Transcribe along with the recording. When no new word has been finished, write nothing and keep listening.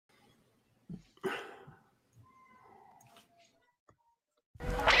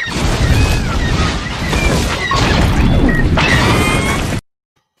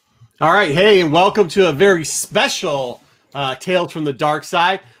All right, hey, and welcome to a very special Tales from the Dark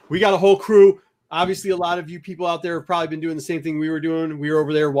Side. We got a whole crew. Obviously, a lot of you people out there have probably been doing the same thing we were doing. We were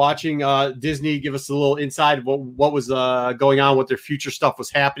over there watching Disney give us a little insight of what was going on, what their future stuff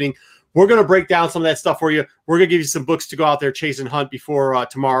was happening. We're going to break down some of that stuff for you. We're going to give you some books to go out there, chase and hunt before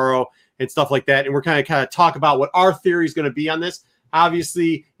tomorrow and stuff like that. And we're kind of talk about what our theory is going to be on this.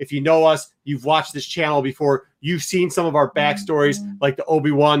 Obviously, if you know us, you've watched this channel before, you've seen some of our backstories, like the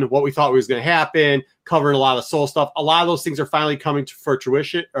Obi-Wan, what we thought was going to happen, covering a lot of soul stuff. A lot of those things are finally coming to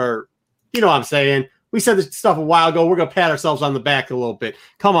fruition, or you know what I'm saying. We said this stuff a while ago. We're going to pat ourselves on the back a little bit.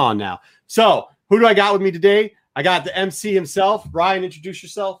 Come on now. So who do I got with me today? I got the MC himself. Ryan, introduce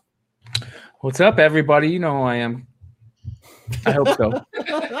yourself. What's up, everybody? You know who I am. I hope so.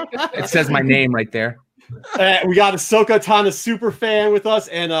 It says my name right there. We got Ahsoka Tano super fan with us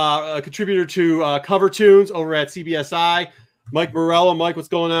and a contributor to Cover Tunes over at CBSI. Mike Morello. Mike, what's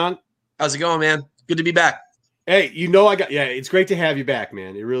going on? How's it going, man? Good to be back. Hey, you know it's great to have you back,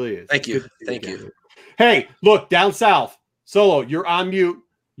 man. It really is. Thank you. Thank you. Hey, look, down south, Solo, you're on mute.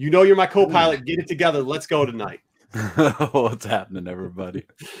 You know you're my co-pilot. Get it together. Let's go tonight. What's happening, everybody?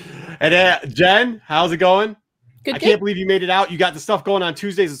 And Jen, how's it going? Good. I can't believe you made it out. You got the stuff going on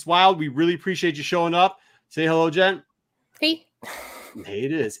Tuesdays. It's wild. We really appreciate you showing up. Say hello, Jen. Hey. Hey,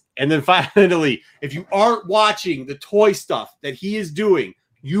 it is. And then finally, if you aren't watching the toy stuff that he is doing,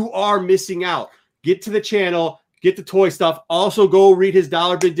 you are missing out. Get to the channel, get the toy stuff. Also, go read his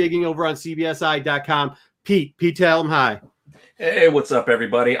dollar bin digging over on CBSI.com. Pete, tell him hi. Hey, what's up,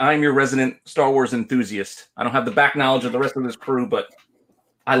 everybody? I'm your resident Star Wars enthusiast. I don't have the back knowledge of the rest of this crew, but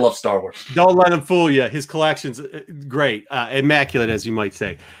I love Star Wars. Don't let him fool you. His collection's great. Immaculate, as you might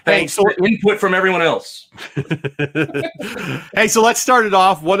say. Thanks for input from everyone else. Hey, so let's start it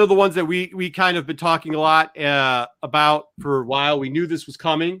off. One of the ones that we kind of been talking a lot about for a while. We knew this was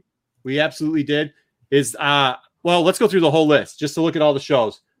coming. We absolutely did. Is let's go through the whole list just to look at all the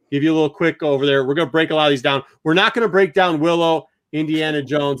shows. Give you a little quick over there. We're going to break a lot of these down. We're not going to break down Willow, Indiana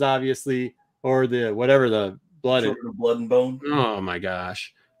Jones, obviously, or the whatever the blood and bone. Oh my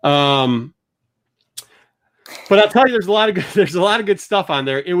gosh. But I'll tell you, there's a lot of good stuff on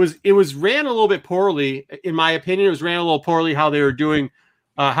there. It was ran a little bit poorly, in my opinion. It was ran a little poorly how they were doing,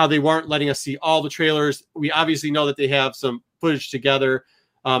 how they weren't letting us see all the trailers. We obviously know that they have some footage together.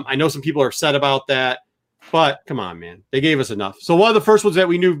 I know some people are upset about that, but come on, man, they gave us enough. So one of the first ones that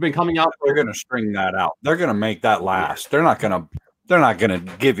we knew have been coming out. They're going to string that out. They're going to make that last. They're not going to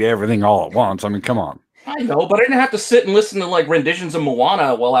give you everything all at once. I mean, come on. I know, but I didn't have to sit and listen to like renditions of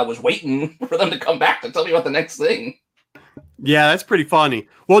Moana while I was waiting for them to come back to tell me about the next thing. Yeah, that's pretty funny.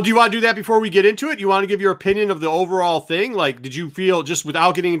 Well, do you want to do that before we get into it? You want to give your opinion of the overall thing? Like, did you feel, just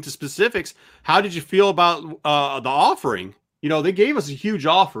without getting into specifics, how did you feel about the offering? You know, they gave us a huge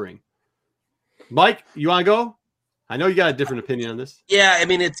offering. Mike, you want to go? I know you got a different opinion on this. Yeah, I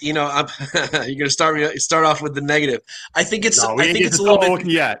mean, it's you're gonna start off with the negative. I think it's a little bit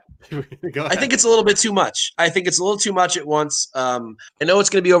yet. I think it's a little bit too much. I think it's a little too much at once. I know it's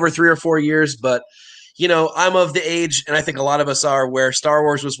going to be over 3 or 4 years, but I'm of the age, and I think a lot of us are, where Star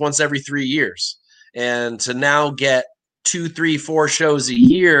Wars was once every 3 years, and to now get 2, 3, 4 shows a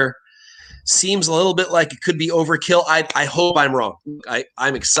year seems a little bit like it could be overkill. I hope I'm wrong.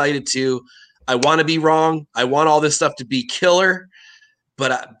 I'm excited to. I want to be wrong. I want all this stuff to be killer,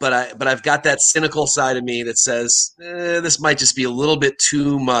 but I've got that cynical side of me that says this might just be a little bit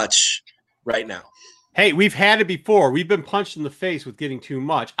too much right now. Hey, we've had it before. We've been punched in the face with getting too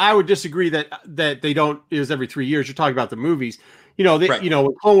much. I would disagree that they don't. It was every 3 years. You're talking about the movies. Right.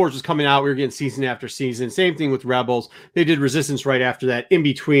 When Clone Wars was coming out, we were getting season after season. Same thing with Rebels. They did Resistance right after that. In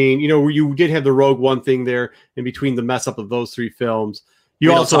between, where you did have the Rogue One thing there in between the mess up of those 3 films.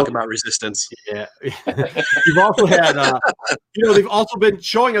 You also talk about Resistance. Yeah. You've also had, they've also been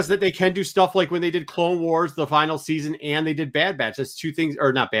showing us that they can do stuff like when they did Clone Wars, the final season, and they did Bad Batch. That's 2 things,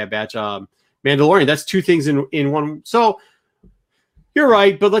 or not Bad Batch, Mandalorian. That's 2 things in one. So you're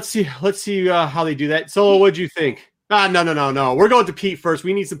right, but let's see how they do that. So what'd you think? No. We're going to Pete first.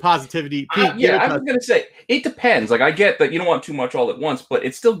 We need some positivity. Pete, I was going to say, it depends. Like, I get that you don't want too much all at once, but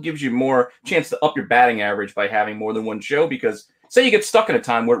it still gives you more chance to up your batting average by having more than one show, because say you get stuck in a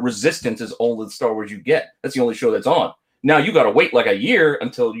time where Resistance is all the Star Wars you get. That's the only show that's on. Now you got to wait like a year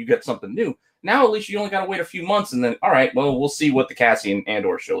until you get something new. Now at least you only got to wait a few months, and then, all right, well, we'll see what the Cassian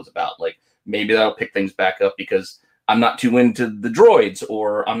Andor show is about. Like, maybe that'll pick things back up because I'm not too into the droids,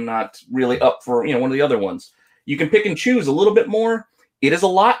 or I'm not really up for, one of the other ones. You can pick and choose a little bit more. It is a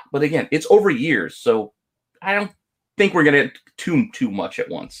lot, but again, it's over years, so I don't think we're going to get too much at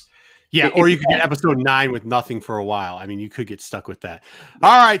once. Yeah, or you could get episode 9 with nothing for a while. I mean, you could get stuck with that.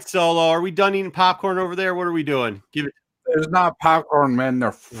 All right, Solo, are we done eating popcorn over there? What are we doing? Give it. There's not popcorn, man.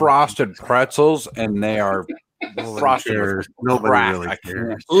 They're frosted pretzels, and they are frosted. cares. Nobody crack. really I cares.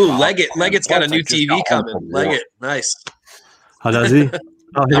 can't Ooh, stop. Leggett's got a new I just TV got home coming. from work. Leggett, nice. How does he?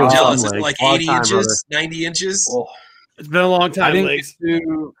 Oh, I'm here's jealous. some Is it legs. like Long 80 time, inches, 90 inches? Oh, It's been a long I time. didn't, Legs.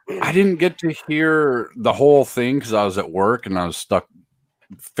 I didn't get to hear the whole thing because I was at work and I was stuck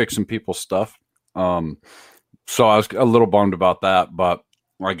fixing people's stuff. So I was a little bummed about that, but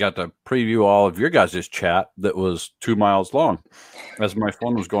I got to preview all of your guys' chat that was 2 miles long as my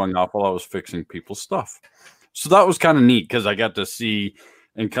phone was going off while I was fixing people's stuff. So that was kind of neat because I got to see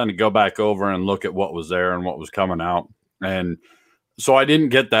and kind of go back over and look at what was there and what was coming out. And so I didn't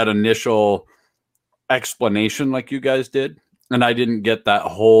get that initial explanation like you guys did. And I didn't get that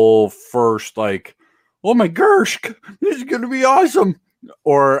whole first, like, oh my gosh, this is going to be awesome.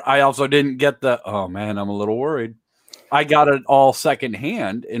 Or I also didn't get the, oh man, I'm a little worried. I got it all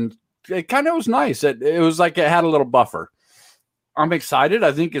secondhand, and it kind of was nice. It was like it had a little buffer. I'm excited.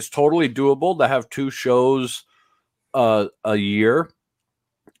 I think it's totally doable to have 2 shows a year.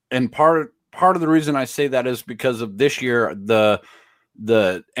 And part of the reason I say that is because of this year,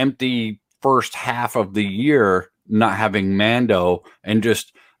 the empty first half of the year not having Mando, and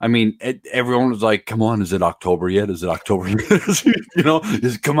just, I mean, everyone was like, come on, is it October yet? Is it October yet? You know,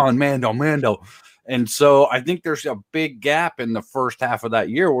 come on, Mando. And so I think there's a big gap in the first half of that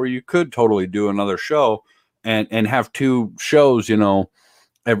year where you could totally do another show and have 2 shows, you know,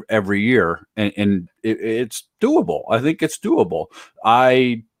 every year. And it's doable. I think it's doable.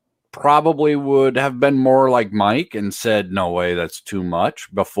 I probably would have been more like Mike and said, no way, that's too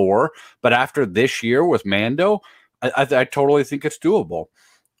much before. But after this year with Mando, I totally think it's doable.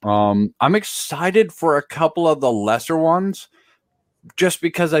 I'm excited for a couple of the lesser ones just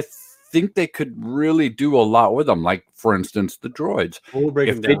because I think they could really do a lot with them. Like, for instance, the droids. We'll break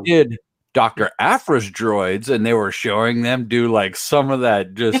If them they down. did Dr. Aphra's droids and they were showing them do like some of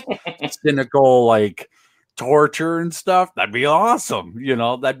that just cynical, like, torture and stuff, that'd be awesome. You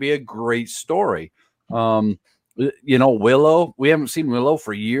know, that'd be a great story. You know, Willow, we haven't seen Willow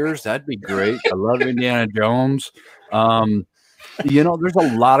for years. That'd be great. I love Indiana Jones. You know, there's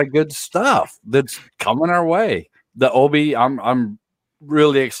a lot of good stuff that's coming our way. The Obi, I'm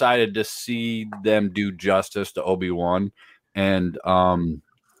really excited to see them do justice to Obi-Wan. And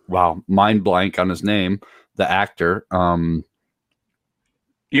wow, mind blank on his name, the actor. Ewan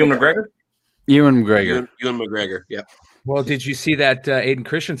McGregor? Ewan McGregor. Ewan McGregor, yeah. Well, did you see that Aiden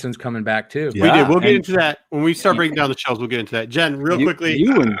Christensen's coming back too? Yeah. We did. We'll get and- into that when we start breaking down the shows. We'll get into that. Jen, real quickly,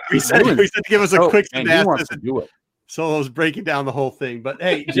 Ewan, we said to give us a quick and he wants synopsis. to do it. Solo's breaking down the whole thing. But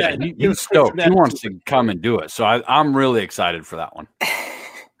hey, Yeah, Jen, give he's us a quick stoked. He synopsis. wants to come and do it. So I'm really excited for that one.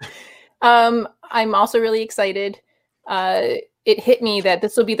 I'm also really excited. It hit me that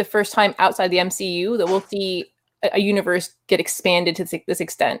this will be the first time outside the MCU that we'll see a universe get expanded to this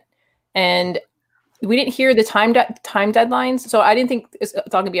extent. And we didn't hear the time deadlines, so I didn't think it's all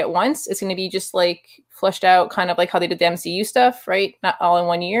going to be at once. It's going to be just like fleshed out, kind of like how they did the MCU stuff, right? Not all in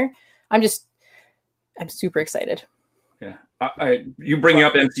one year. I'm super excited. Yeah. You bringing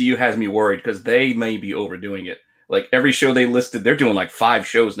up MCU has me worried because they may be overdoing it. Like every show they listed, they're doing like 5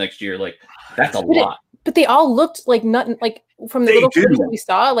 shows next year. Like that's a lot. But they all looked like nothing. Like from the They little do. footage that we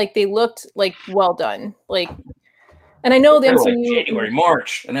saw, like they looked like well done. Like, and I know the They're like MCU. January,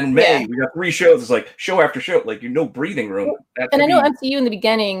 March, and then May. Yeah. We got 3 shows. It's like show after show. Like no breathing room. And I know MCU in the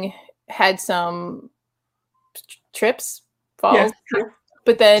beginning had some trips, falls, Yeah, true.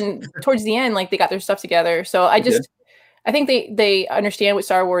 but then towards the end, like they got their stuff together. So I They just, I think they understand what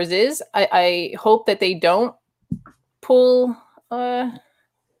Star Wars is. I hope that they don't pull a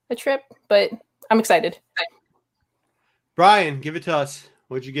trip, but I'm excited. Brian, give it to us.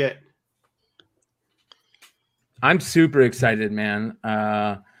 What'd you get? I'm super excited, man.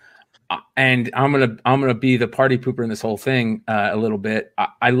 And I'm gonna be the party pooper in this whole thing a little bit.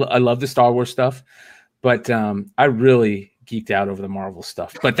 I love the Star Wars stuff, but I really geeked out over the Marvel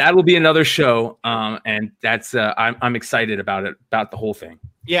stuff. But that will be another show, and that's I'm excited about it, about the whole thing.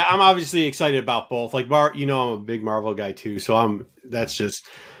 Yeah, I'm obviously excited about both. Like I'm a big Marvel guy too, so that's just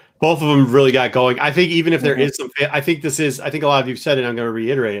both of them really got going. I think even if there is some, I think a lot of you've said it. I'm going to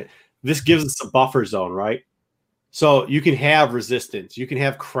reiterate it. This gives us a buffer zone, right? So you can have resistance, you can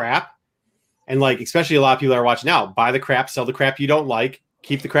have crap, and like especially a lot of people that are watching now, buy the crap, sell the crap you don't like,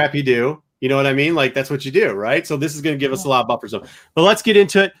 keep the crap you do. You know what I mean? Like that's what you do, right? So this is going to give us a lot of buffer zone. But let's get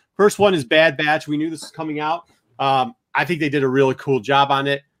into it. First one is Bad Batch. We knew this was coming out. I think they did a really cool job on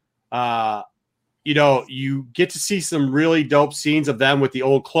it. you know, you get to see some really dope scenes of them with the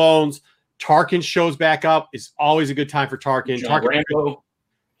old clones. Tarkin shows back up. It's always a good time for Tarkin. John Tarkin, Rambo.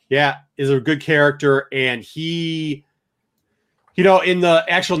 yeah, is a good character, and he, you know, in the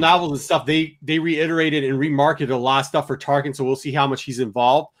actual novels and stuff, they reiterated and remarketed a lot of stuff for Tarkin, so we'll see how much he's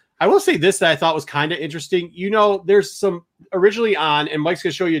involved. I will say this that I thought was kind of interesting. You know, there's some originally on, and Mike's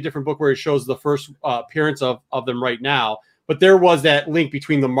going to show you a different book where it shows the first appearance of them right now, but there was that link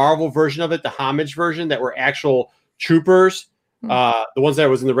between the Marvel version of it, the homage version, that were actual troopers, the ones that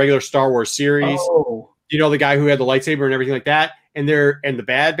was in the regular Star Wars series. Oh. You know, the guy who had the lightsaber and everything like that. And the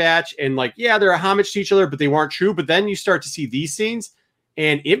Bad Batch, and like, yeah, they're a homage to each other, but they weren't true. But then you start to see these scenes,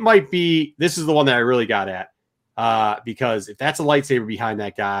 and it might be, this is the one that I really got at, because if that's a lightsaber behind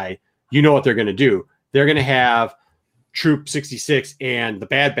that guy, you know what they're going to do. They're going to have Troop 66 and the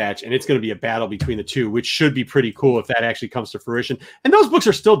Bad Batch, and it's going to be a battle between the two, which should be pretty cool if that actually comes to fruition. And those books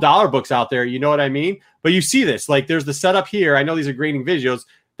are still dollar books out there, you know what I mean? But you see this, like, there's the setup here. I know these are grading visuals.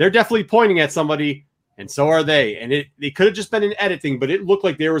 They're definitely pointing at somebody, and so are they. And it could have just been an editing, but it looked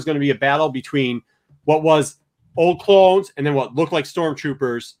like there was going to be a battle between what was old clones and then what looked like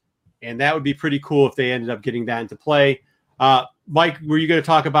stormtroopers. And that would be pretty cool if they ended up getting that into play. Mike, were you going to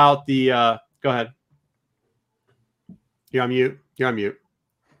talk about the go ahead. You're on mute. You're on mute.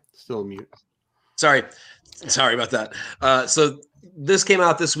 Still on mute. Sorry about that. So this came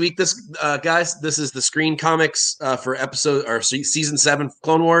out this week. This guys, this is the Screen Comics for season 7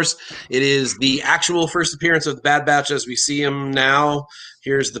 Clone Wars. It is the actual first appearance of the Bad Batch as we see him now.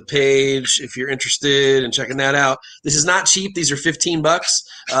 Here's the page if you're interested in checking that out. This is not cheap. These are $15.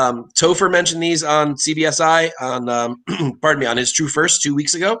 Topher mentioned these on CBSI on on his True First 2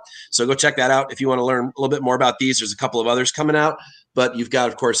 weeks ago. So go check that out if you want to learn a little bit more about these. There's a couple of others coming out. But you've got,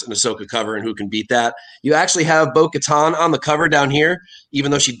 of course, an Ahsoka cover, and who can beat that? You actually have Bo-Katan on the cover down here,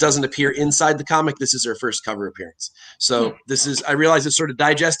 even though she doesn't appear inside the comic. This is her first cover appearance. So this is, I realize it's sort of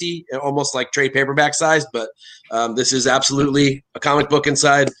digest-y, almost like trade paperback size, but this is absolutely a comic book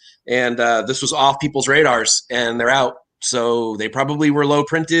inside. And this was off people's radars, and they're out. So they probably were low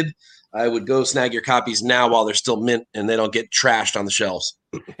printed. I would go snag your copies now while they're still mint and they don't get trashed on the shelves.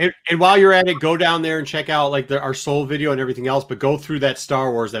 And while you're at it, go down there and check out like our Soul video and everything else, but go through that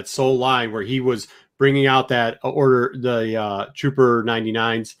Star Wars, that Soul line where he was bringing out that Trooper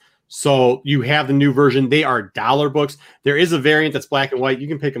 99s. So you have the new version. They are dollar books. There is a variant that's black and white. You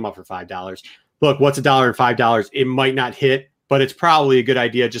can pick them up for $5. Look, what's $1 and $5? It might not hit, but it's probably a good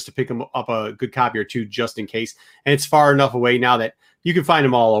idea just to pick them up a good copy or two just in case. And it's far enough away now that you can find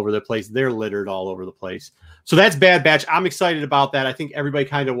them all over the place. They're littered all over the place. So that's Bad Batch. I'm excited about that. I think everybody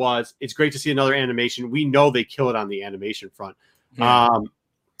kind of was. It's great to see another animation. We know they kill it on the animation front. Yeah.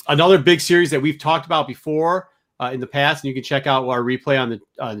 Another big series that we've talked about before in the past, and you can check out our replay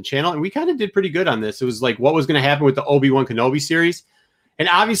on the channel. And we kind of did pretty good on this. It was like what was going to happen with the Obi-Wan Kenobi series. And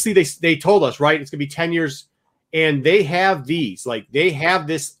obviously they told us, right, it's going to be 10 years. And they have these. Like they have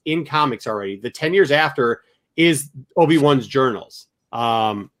this in comics already. The 10 years after is Obi-Wan's journals.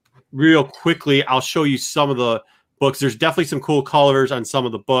 Real quickly, I'll show you some of the books. There's definitely some cool colors on some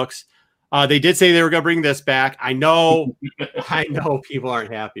of the books. They did say they were going to bring this back. I know people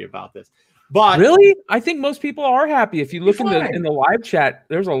aren't happy about this, but really, I think most people are happy. If you look in the live chat,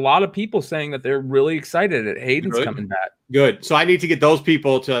 there's a lot of people saying that they're really excited that Hayden's coming back. Good. So I need to get those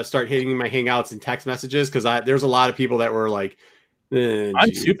people to start hitting my Hangouts and text messages because there's a lot of people that were like,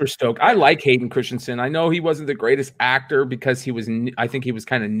 I'm super stoked. I like Hayden Christensen. I know he wasn't the greatest actor because he was. I think he was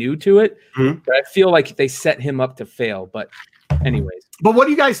kind of new to it. Mm-hmm. But I feel like they set him up to fail. But anyways. But what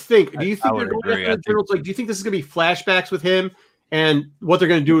do you guys think? Do you think they're going after the journals? Like, do you think this is going to be flashbacks with him and what they're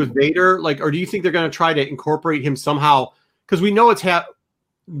going to do with Vader? Like, or do you think they're going to try to incorporate him somehow? Because we know it's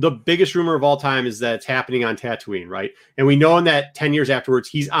the biggest rumor of all time is that it's happening on Tatooine, right? And we know in that 10 years afterwards,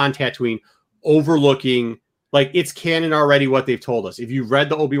 he's on Tatooine overlooking. Like it's canon already what they've told us. If you've read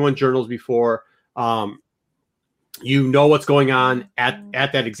the Obi-Wan journals before, you know what's going on at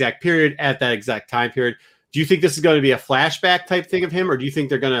that exact period, at that exact time period. Do you think this is going to be a flashback type thing of him, or do you think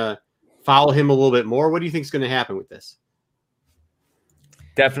they're going to follow him a little bit more? What do you think is going to happen with this?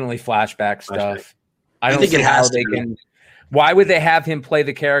 Definitely flashback stuff. I think it has to be. Why would they have him play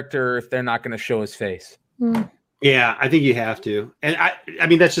the character if they're not going to show his face? Yeah, I think you have to. And I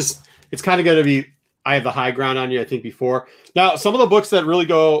mean, that's just, it's kind of going to be, I have the high ground on you, I think, before. Now, some of the books that really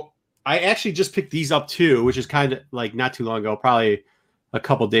go, I actually just picked these up too, which is kind of like not too long ago, probably a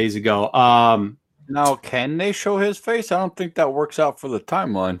couple days ago. Now, can they show his face? I don't think that works out for the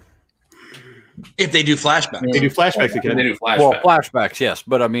timeline. If they do flashbacks. They do flashbacks They again. do flashbacks. Well, flashbacks, yes,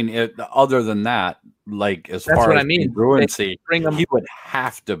 but I mean, other than that, like as That's far what as I mean. congruency, Bring them. he would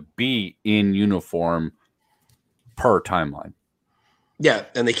have to be in uniform per timeline. Yeah,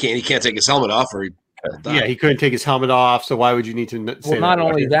 and he can't take his helmet off or Yeah, he couldn't take his helmet off, so why would you need to say Well, not that?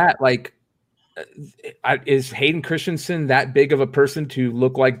 only that, like, is Hayden Christensen that big of a person to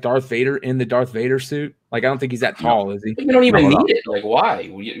look like Darth Vader in the Darth Vader suit? Like, I don't think he's that tall, is he? You don't even No. need it. Like, why?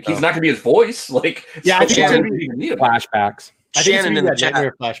 He's not going to be his voice. Like, Yeah, I think so it's why gonna would you even need him? Flashbacks. I think Shannon it's in the that chat.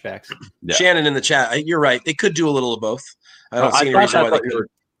 nightmare flashbacks. Yeah. Shannon in the chat. You're right. They could do a little of both. I don't No, see any thought reason why that's they what you could. were-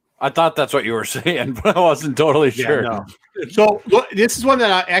 I thought that's what you were saying, but I wasn't totally Yeah, sure. no. So look, this is one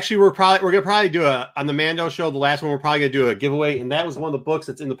that we're gonna probably do on the Mando show. The last one we're probably gonna do a giveaway, and that was one of the books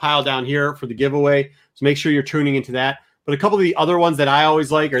that's in the pile down here for the giveaway. So make sure you're tuning into that. But a couple of the other ones that I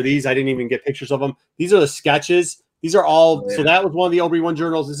always like are these. I didn't even get pictures of them. These are the sketches. These are all. So that was one of the Obi-Wan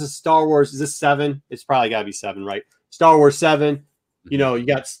journals. This is Star Wars. Is this 7? It's probably got to be 7, right? Star Wars 7. You know, you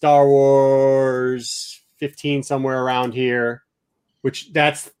got Star Wars 15 somewhere around here, which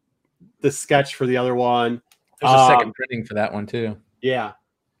that's the sketch for the other one. There's a second printing for that one, too. Yeah.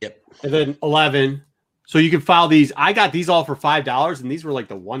 Yep. And then 11. So you can file these. I got these all for $5, and these were like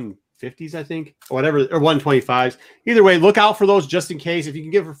the 150s, I think, or whatever, or 125s. Either way, look out for those just in case. If you can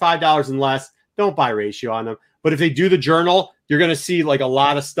get for $5 and less, don't buy ratio on them. But if they do the journal, you're going to see like a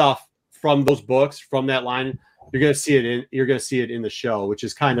lot of stuff from those books, from that line. You're going to see it in the show, which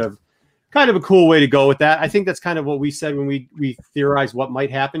is kind of a cool way to go with that. I think that's kind of what we said when we theorized what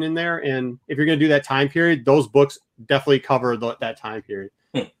might happen in there. And if you're going to do that time period, those books definitely cover that time period.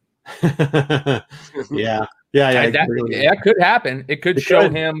 Yeah. That could happen. It could show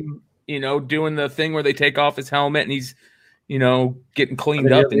could. him, doing the thing where they take off his helmet and he's, getting cleaned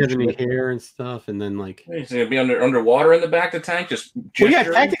He up. doesn't have any hair and stuff, and then like, He's going to be underwater in the back of the tank, just well, yeah,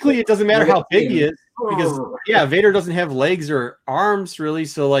 gesturing. technically it doesn't matter how big he is because Vader doesn't have legs or arms really,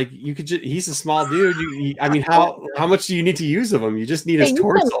 so like you could he's a small dude. I mean, how much do you need to use of him? You just need his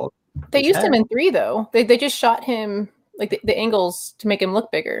torso. They used him in 3 though. They just shot him like the angles to make him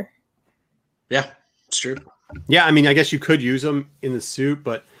look bigger. Yeah, it's true. Yeah, I mean, I guess you could use him in the suit,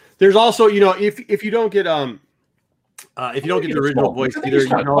 but there's also, if you don't get the original voice either, you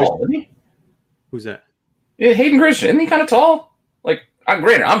can always, who's that? Yeah, Hayden Christensen, isn't he kind of tall? Like,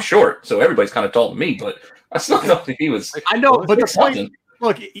 granted, I'm short, so everybody's kind of tall to me, but I still thought that he was. I know, but the something. point,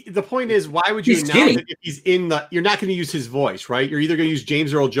 look, the point is, why would you He's announce skinny. it if he's in the? You're not going to use his voice, right? You're either going to use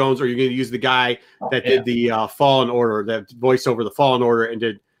James Earl Jones or you're going to use the guy that did the Fallen Order, that voiced over the Fallen Order and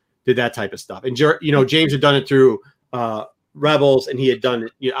did that type of stuff. And James had done it through Rebels, and he had done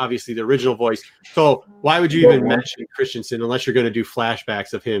it, obviously the original voice. So why would you even mention Christensen unless you're going to do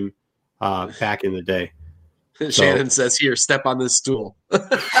flashbacks of him back in the day? Shannon says, "Here, step on this stool." Yeah,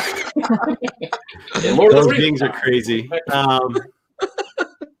 Lord of Those the Rings. things are crazy.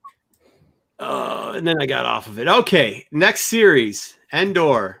 And then I got off of it. Okay, next series,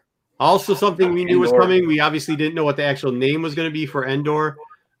 Endor. Also something we knew was Endor. coming. We obviously didn't know what the actual name was going to be for Endor.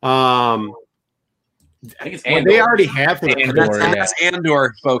 I think it's Well, Andor. they already have for the Andor, That's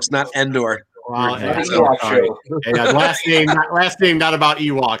Andor, folks, not Endor. Wow, Not yeah, the Ewok sorry. show. Yeah, last name, not about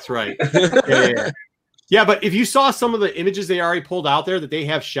Ewoks, right? Yeah. Yeah, but if you saw some of the images they already pulled out there that they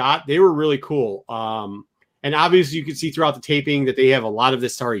have shot, they were really cool. And obviously, you can see throughout the taping that they have a lot of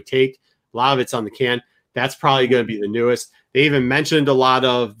this already taped. A lot of it's on the can. That's probably going to be the newest. They even mentioned a lot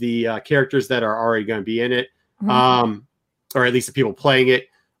of the characters that are already going to be in it, or at least the people playing it.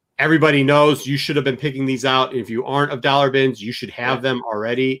 Everybody knows you should have been picking these out. If you aren't of Dollar Bins, you should have them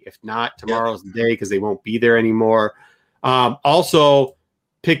already. If not, tomorrow's the day because they won't be there anymore. Also,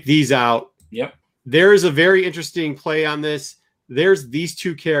 pick these out. Yep. There is a very interesting play on this. There's these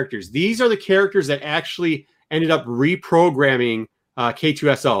 2 characters. These are the characters that actually ended up reprogramming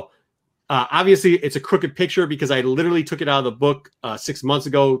K2SO. Obviously, it's a crooked picture because I literally took it out of the book 6 months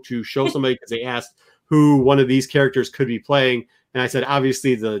ago to show somebody because they asked who one of these characters could be playing. And I said,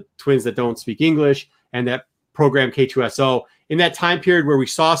 obviously, the twins that don't speak English and that program K2SO. In that time period where we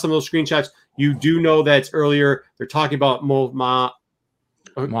saw some of those screenshots, you do know that it's earlier. They're talking about Mon Mike,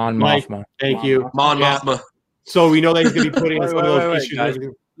 Mothma. Thank you. Mon Yeah. Mothma. So we know that he's going to be putting in some of those Wait, issues. guys.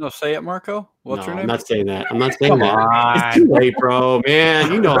 No, say it, Marco. What's your No, name? I'm not saying that. I'm not saying Come that. on. It's too late, bro.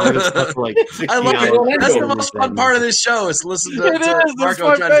 Man, you know I'm going stuff for like 60 I love hours. it. That's the most fun part of this show is listen to, It is. That's Marco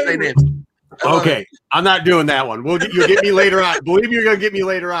my trying to say favorite. names. I love Okay, I'm not doing that one. You'll get me later on. Believe me, you're gonna get me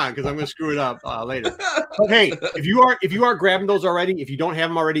later on because I'm gonna screw it up later. Okay, if you are grabbing those already, if you don't have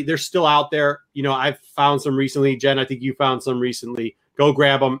them already, they're still out there. I've found some recently. Jen, I think you found some recently. Go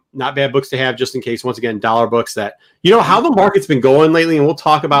grab them. Not bad books to have just in case. Once again, dollar books that how the market's been going lately, and we'll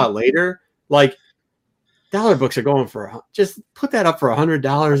talk about it later. Like, dollar books are going for just put that up for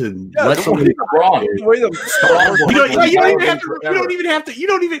 $100 and let You're somebody. wrong. You don't even have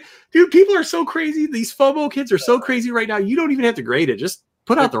to. Dude, people are so crazy. These FOMO kids are so crazy right now. You don't even have to grade it. Just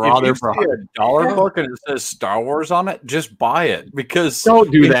put out the raw there for $100 book and it says Star Wars on it. Just buy it because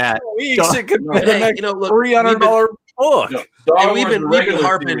don't do that. Weeks, it could be the Hey, next look, $300 book. And we've been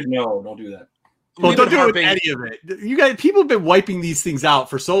harping. No, don't do that. Well, don't do it with any of it. You guys, people have been wiping these things out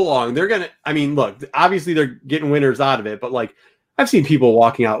for so long. They're gonna. I mean, look. Obviously, they're getting winners out of it, but like, I've seen people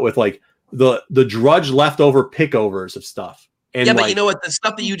walking out with like the drudge leftover pickovers of stuff. And yeah, but like, you know what? The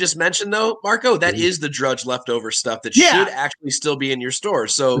stuff that you just mentioned, though, Marco, that is the drudge leftover stuff that Yeah. should actually still be in your store.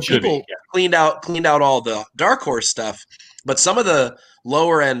 So It should be, people yeah. cleaned out all the Dark Horse stuff, but some of the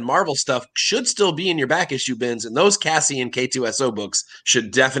lower end Marvel stuff should still be in your back issue bins, and those Cassie and K2SO books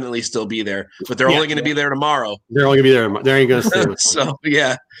should definitely still be there. But they're only going to be there tomorrow. They're only gonna be there. They ain't gonna stay with So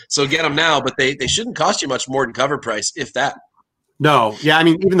yeah, so get them now, but they shouldn't cost you much more than cover price, if that. No, yeah, I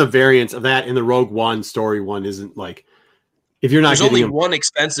mean, even the variants of that in the Rogue One story one isn't like, if you're not There's getting only them, one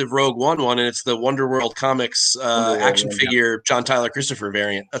expensive Rogue One, and it's the Wonderworld Comics action figure John Tyler Christopher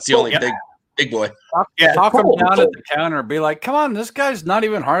variant. That's the only big boy. Talk him down at the counter and be like, come on, this guy's not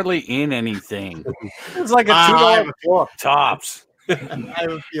even hardly in anything. It's like a $2 book tops. I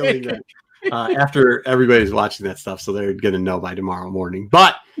have a feeling that after everybody's watching that stuff, so they're going to know by tomorrow morning.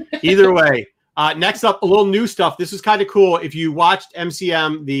 But either way, next up, a little new stuff. This is kind of cool. If you watched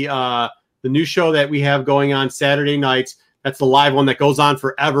MCM, the new show that we have going on Saturday nights, that's the live one that goes on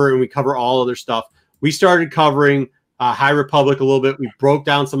forever, and we cover all other stuff. We started covering High Republic a little bit. We broke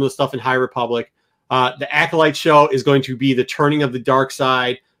down some of the stuff in High Republic. The Acolyte show is going to be the turning of the dark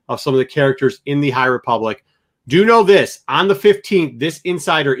side of some of the characters in the High Republic. Do know this, on the 15th, this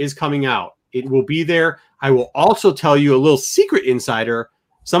insider is coming out. It will be there. I will also tell you a little secret insider.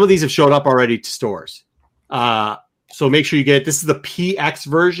 Some of these have showed up already to stores. So make sure you get it. This is the PX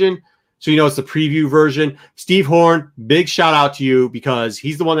version. So you know it's the preview version. Steve Horn, big shout out to you because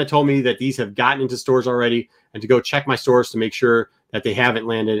he's the one that told me that these have gotten into stores already and to go check my stores to make sure that they haven't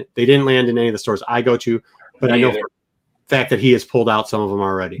landed. They didn't land in any of the stores I go to, but I know for the fact that he has pulled out some of them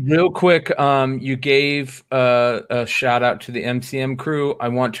already. Real quick, you gave a shout out to the MCM crew. I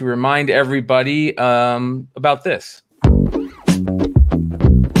want to remind everybody about this.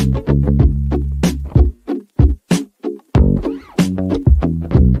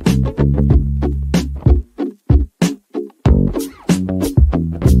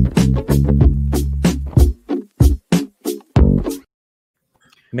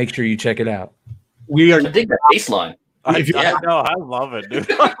 Make sure you check it out. We are. I dig that baseline. I know, I love it, dude.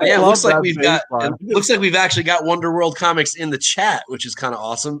 Yeah, it looks like that we've actually got Wonderworld Comics in the chat, which is kind of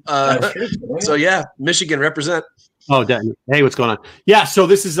awesome. So yeah, Michigan represent. Oh, definitely. Hey, what's going on? Yeah, so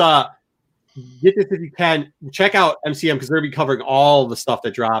this is get this if you can. Check out MCM because they're gonna be covering all the stuff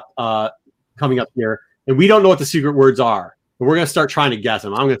that dropped coming up here, and we don't know what the secret words are, but we're gonna start trying to guess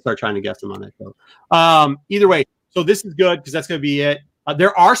them. I'm gonna start trying to guess them on that show. Either way, so this is good because that's gonna be it.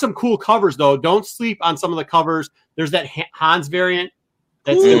 There are some cool covers though. Don't sleep on some of the covers. There's that Hans variant.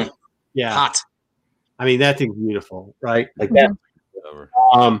 That's Hot. I mean, that thing's beautiful, right? Like that.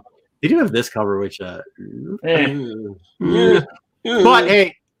 They do have this cover, which but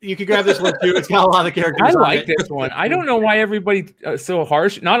hey, you can grab this one too. It's got a lot of characters. I like this one. I don't know why everybody so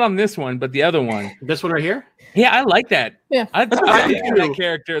harsh. Not on this one, but the other one. This one right here. Yeah, I like that. Yeah, I do that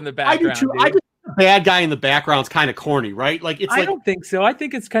character in the background. I do too. Dude. I think the bad guy in the background's kind of corny, right? Like it's I like don't think so. I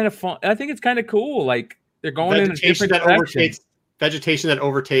think it's kind of fun. I think it's kind of cool. Like they're going in a different direction. Vegetation that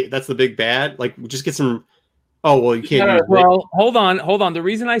overtakes. That's the big bad. Like just get some. Oh well, you can't. Use well, hold on. The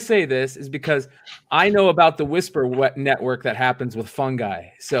reason I say this is because I know about the Whisper network that happens with fungi.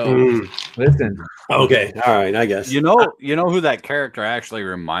 So listen. Okay, all right. I guess you know who that character actually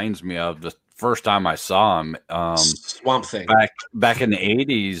reminds me of. The first time I saw him, Swamp Thing back in the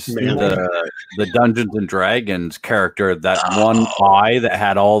 80s, the Dungeons and Dragons character, that one eye that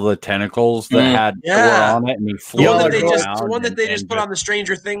had all the tentacles that had Thor on it, and he flew the one that they just put on the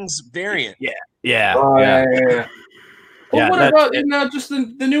Stranger Things variant. Yeah. Well, what about in just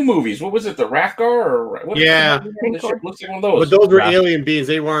the new movies? What was it, the Rathgar or what? Yeah, looks like one of those. But those were alien beings.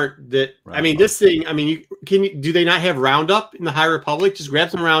 They weren't that. I mean, this thing. I mean, do they not have Roundup in the High Republic? Just grab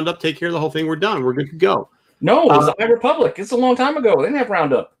some Roundup, take care of the whole thing. We're done. We're good to go. No, it was the High Republic. It's a long time ago. They didn't have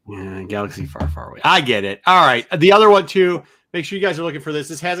Roundup. Yeah, galaxy far, far away. I get it. All right, the other one too. Make sure you guys are looking for this.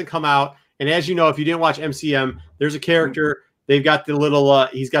 This hasn't come out, and as you know, if you didn't watch MCM, there's a character. They've got the little.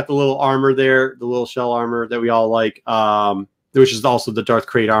 He's got the little armor there, the little shell armor that we all like. Which is also the Darth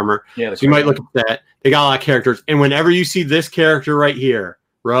Crate armor. Yeah, so you might look at that. They got a lot of characters, and whenever you see this character right here,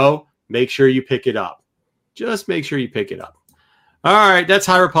 Ro, make sure you pick it up. Just make sure you pick it up. All right, that's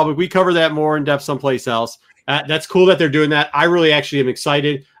High Republic. We cover that more in depth someplace else. That's cool that they're doing that. I really actually am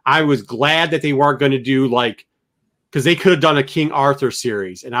excited. I was glad that they weren't going to do because they could have done a King Arthur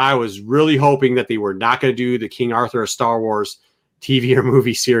series, and I was really hoping that they were not going to do the King Arthur Star Wars TV or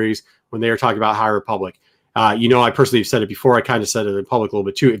movie series when they were talking about High Republic. I personally have said it before. I kind of said it in public a little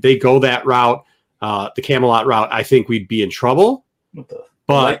bit too. If they go that route, the Camelot route, I think we'd be in trouble.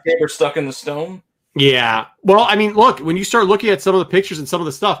 But lightsaber stuck in the stone. Yeah. Well, I mean, look, when you start looking at some of the pictures and some of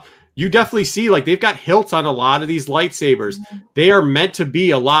the stuff, you definitely see they've got hilts on a lot of these lightsabers. Mm-hmm. They are meant to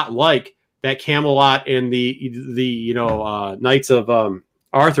be a lot like that Camelot and the Knights of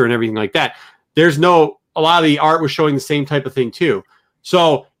Arthur and everything like that. A lot of the art was showing the same type of thing too.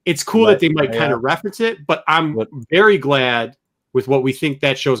 So it's cool that they might kind of reference it, but I'm very glad with what we think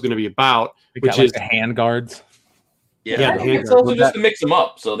that show is going to be about, which is the hand guards. Yeah, it's also just to mix them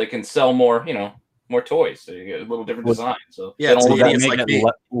up so they can sell more, more toys. So you get a little different design. So it's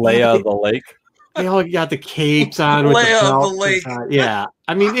Leia the Lake. They all got the capes on. Leia of the Lake. Yeah,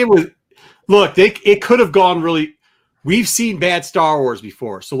 I mean, it was. Look, it could have gone really. We've seen bad Star Wars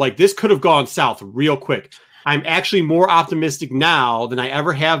before, so this could have gone south real quick. I'm actually more optimistic now than I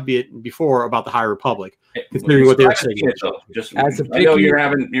ever have been before about the High Republic, considering what they were saying. I know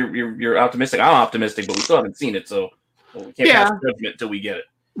you're optimistic. I'm optimistic, but we still haven't seen it, so we can't pass judgment until we get it.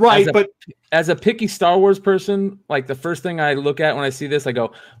 Right, but as a picky Star Wars person, the first thing I look at when I see this, I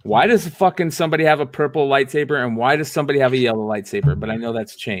go, "Why does fucking somebody have a purple lightsaber, and why does somebody have a yellow lightsaber?" But I know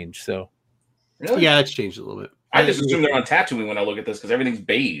that's changed. So, really? Yeah, it's changed a little bit. I just assume they're on Tatooine when I look at this because everything's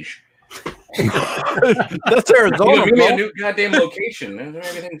beige. That's Arizona. Give me a new goddamn location.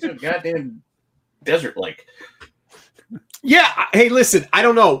 Everything's so goddamn desert-like. Yeah. Hey, listen. I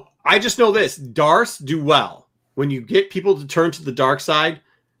don't know. I just know this: Darths do well when you get people to turn to the dark side.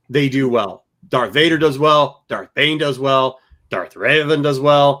 They do well. Darth Vader does well. Darth Bane does well. Darth Revan does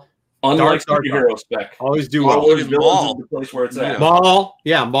well. Unlike superhero spec, always do well. Maul, the place where it's at.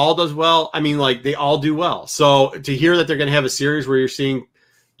 Maul does well. I mean, they all do well. So to hear that they're going to have a series where you're seeing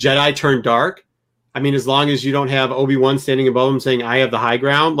Jedi turn dark, I mean, as long as you don't have Obi-Wan standing above him saying, "I have the high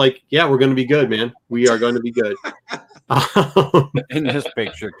ground," we're going to be good, man. We are going to be good. In this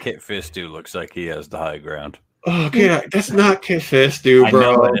picture, Kit Fisto looks like he has the high ground. Oh, okay, that's not Kit Fisto, bro.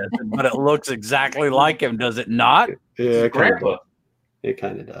 I know it is, but it looks exactly like him, does it not? Yeah, Grandpa. It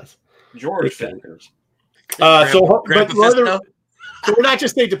kind of does. George. So we're not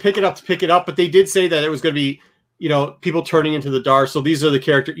just saying to pick it up, but they did say that it was going to be, people turning into the dark. So these are the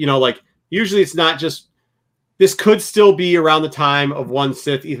characters, usually it's not just. This could still be around the time of one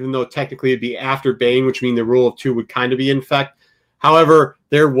Sith, even though technically it'd be after Bane, which means the rule of two would kind of be in effect. However,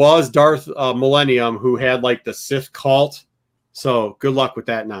 there was Darth Millennium who had the Sith cult. So good luck with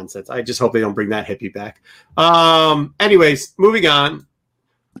that nonsense. I just hope they don't bring that hippie back. Anyways, moving on.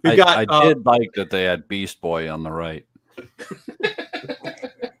 I did like that they had Beast Boy on the right.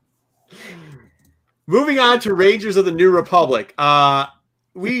 Moving on to Rangers of the New Republic.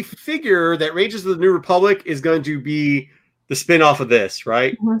 We figure that Rangers of the New Republic is going to be the spin-off of this,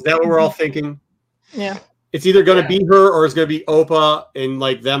 right? Mm-hmm. Is that what we're all thinking? Yeah. It's either going to be her or it's going to be Opa and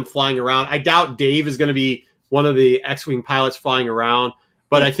them flying around. I doubt Dave is going to be one of the X-Wing pilots flying around,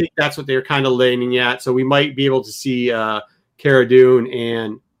 but I think that's what they're kind of leaning at. So we might be able to see Cara Dune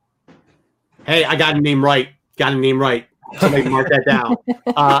and hey, I got a name right. Somebody mark that down.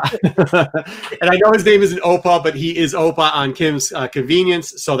 And I know his name isn't Opa, but he is Opa on Kim's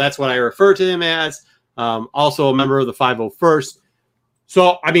Convenience. So that's what I refer to him as. Also a member of the 501st.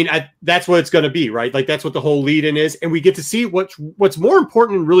 So, I mean, that's what it's going to be, right? That's what the whole lead-in is. And we get to see what's more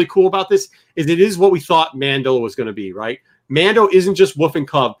important and really cool about this is it is what we thought Mando was going to be, right? Mando isn't just Wolf and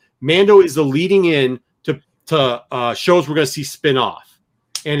Cub. Mando is the leading in to shows we're going to see spin off.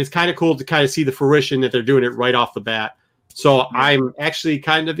 And it's kind of cool to kind of see the fruition that they're doing it right off the bat. So I'm actually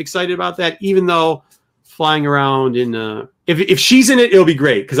kind of excited about that, even though flying around in if she's in it, it'll be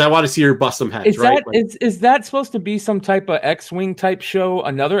great because I want to see her bust some heads. Is that supposed to be some type of X-Wing type show,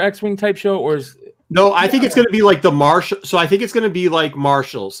 another X-Wing type show, or is no? I think it's going to be like the Marshal. So I think it's going to be like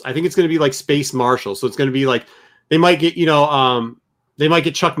Marshals. I think it's going to be like Space Marshals. So it's going to be like they might get they might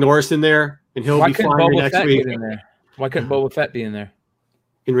get Chuck Norris in there and he'll be flying next week. Why couldn't Boba Fett be in there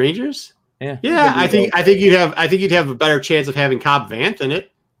in Rangers? Yeah. I think you'd have a better chance of having Cobb Vanth in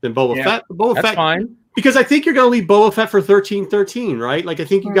it than Boba Fett. Boba Fett, fine. Because I think you're going to leave Boba Fett for 1313, right? I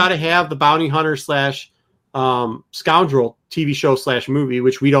think you got to have the bounty hunter / scoundrel TV show / movie,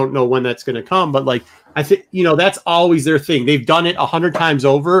 which we don't know when that's going to come. But I think that's always their thing. They've done it 100 times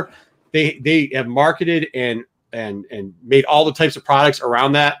over. They have marketed and made all the types of products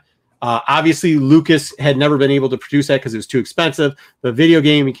around that. Obviously, Lucas had never been able to produce that because it was too expensive. The video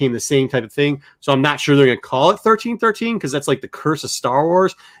game became the same type of thing. So I'm not sure they're going to call it 1313 because that's like the curse of Star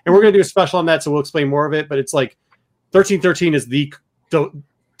Wars. And we're going to do a special on that, so we'll explain more of it. But it's like 1313 is the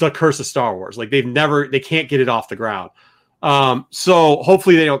curse of Star Wars. Like they can't get it off the ground. So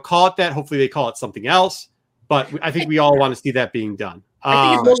hopefully they don't call it that. Hopefully they call it something else. But I think we all want to see that being done. I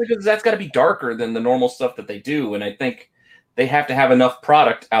think it's mostly because that's got to be darker than the normal stuff that they do. And I think they have to have enough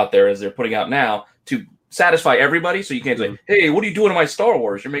product out there as they're putting out now to satisfy everybody. So you can't say, hey, what are you doing in my Star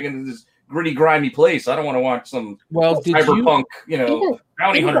Wars? You're making this gritty, grimy place. I don't want to watch some cyberpunk,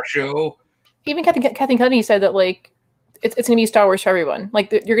 bounty hunter show. Even Kathleen Kennedy said that, like, it's going to be Star Wars for everyone.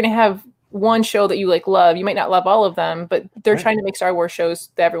 Like, you're going to have one show that you, like, love. You might not love all of them, but they're trying to make Star Wars shows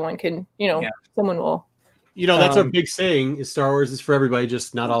that everyone can, someone will. That's our big saying is Star Wars is for everybody,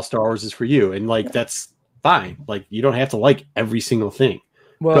 just not all Star Wars is for you. And, like, that's fine. Like, you don't have to like every single thing.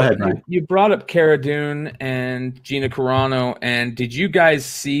 Well, go ahead, Ryan. You brought up Cara Dune and Gina Carano, and did you guys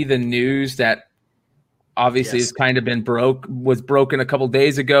see the news that obviously has kind of been broken a couple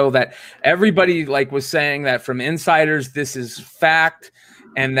days ago, that everybody was saying that from insiders, this is fact,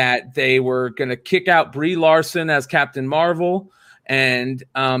 and that they were going to kick out Brie Larson as Captain Marvel, and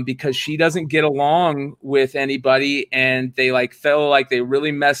because she doesn't get along with anybody, and they felt like they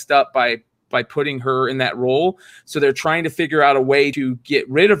really messed up by putting her in that role. So they're trying to figure out a way to get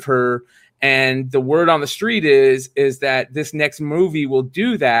rid of her. And the word on the street is that this next movie will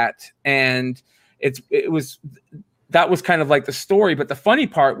do that. And that was kind of like the story. But the funny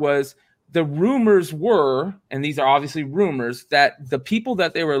part was the rumors were, and these are obviously rumors, that the people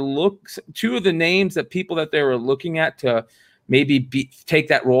that they were two of the names that people that they were looking at to maybe take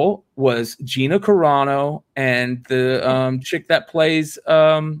that role was Gina Carano and the chick that plays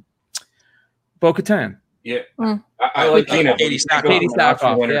Bo-Katan. Yeah, I like Gina. Katie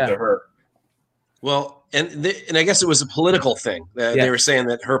Sackhoff, yeah. To her. Well, and I guess it was a political thing. They were saying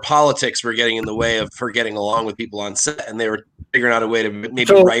that her politics were getting in the way of her getting along with people on set, and they were figuring out a way to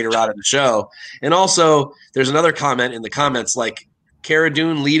maybe write her out of the show. And also, there's another comment in the comments like, Cara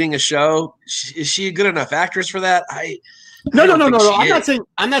Dune leading a show, is she a good enough actress for that? No.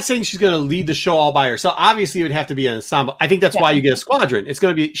 I'm not saying she's going to lead the show all by herself. Obviously, it would have to be an ensemble. I think that's why you get a squadron. It's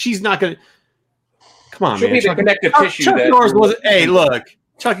going to be. She's not going to. Come on, She'll man. be the connective tissue. Chuck Norris wasn't. Hey, look,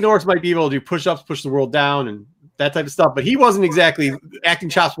 Chuck Norris might be able to do push-ups, push the world down, and that type of stuff. But he wasn't exactly acting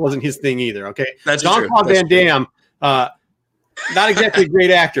chops. Wasn't his thing either. Okay, that's Jean-Claude Van Damme, not exactly a great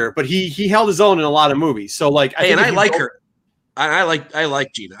actor, but he held his own in a lot of movies. So I like her. I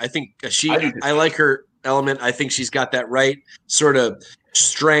like Gina. I think I like her element. I think she's got that right sort of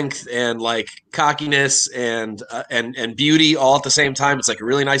strength and cockiness and beauty all at the same time. It's like a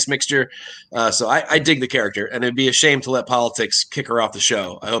really nice mixture. So I dig the character, and it'd be a shame to let politics kick her off the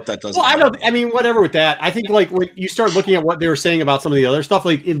show. I hope that doesn't happen. I mean, whatever with that. I think when you start looking at what they were saying about some of the other stuff,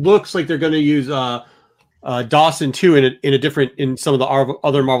 it looks like they're going to use Dawson too in some of the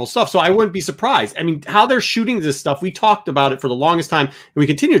other Marvel stuff. So I wouldn't be surprised. I mean, how they're shooting this stuff, we talked about it for the longest time, and we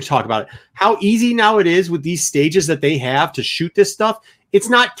continue to talk about it. How easy now it is with these stages that they have to shoot this stuff. It's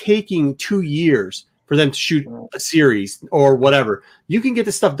not taking 2 years for them to shoot a series or whatever. You can get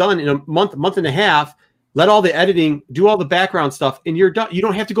this stuff done in a month and a half. Let all the editing, do all the background stuff, and you're done. You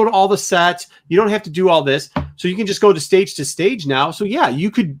don't have to go to all the sets. You don't have to do all this. So you can just go to stage now. So yeah,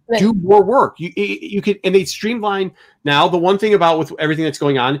 you could do more work. You could, and they streamline now. The one thing about with everything that's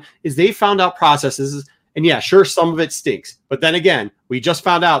going on is they found out processes, and yeah, sure, some of it stinks. But then again, we just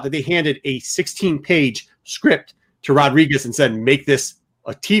found out that they handed a 16-page script to Rodriguez and said, make this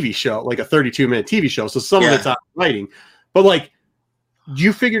a TV show, like a 32-minute TV show. So some of it's on writing, but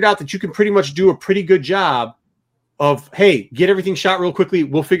you figured out that you can pretty much do a pretty good job of, hey, get everything shot real quickly.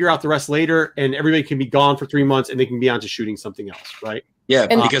 We'll figure out the rest later, and everybody can be gone for 3 months, and they can be on to shooting something else, right? Yeah,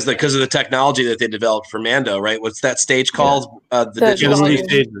 because of the technology that they developed for Mando, right? What's that stage called? The digital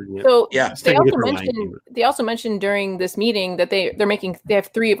stage. So yeah, they also mentioned during this meeting that they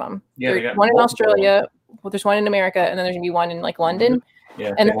have 3 of them. Yeah, one in Australia. Well, there's one in America, and then there's gonna be one in London.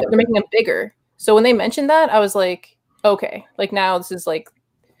 Yeah, and they're making them bigger. So when they mentioned that, I was like, okay, now this is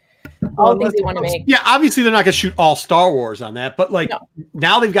all the things they want to make. Yeah, obviously they're not going to shoot all Star Wars on that, but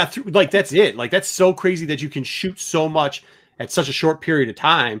now they've got that's it. That's so crazy that you can shoot so much at such a short period of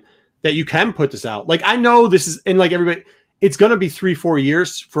time that you can put this out. I know this is, and everybody, it's going to be 3-4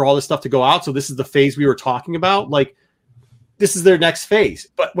 years for all this stuff to go out. So this is the phase we were talking about. This is their next phase.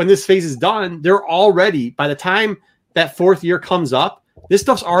 But when this phase is done, they're already, by the time that 4th year comes up, this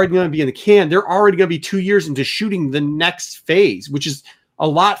stuff's already going to be in the can. They're already going to be 2 years into shooting the next phase, which is a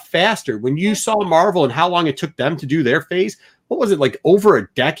lot faster. When you saw Marvel and how long it took them to do their phase, what was it, like over a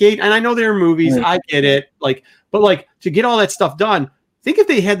decade? And I know they're movies, I get it, like, but like to get all that stuff done, think if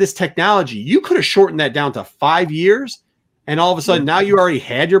they had this technology, you could have shortened that down to 5 years, and all of a sudden now you already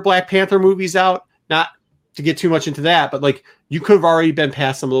had your Black Panther movies out. Not to get too much into that, but like you could have already been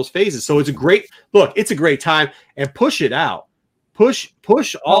past some of those phases. So it's a great look. It's a great time, and push it out. Push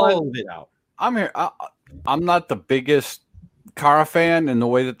all of it out. I'm here. I'm not the biggest Kara fan in the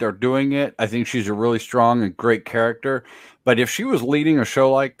way that they're doing it. I think she's a really strong and great character. But if she was leading a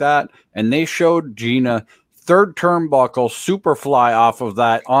show like that and they showed Gina third turnbuckle superfly off of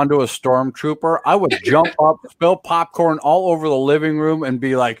that onto a stormtrooper, I would jump up, spill popcorn all over the living room, and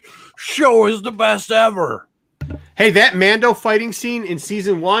be like, "Show is the best ever." Hey, that Mando fighting scene in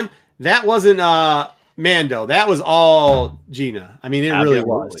season 1, that wasn't Mando. That was all Gina. I mean, it really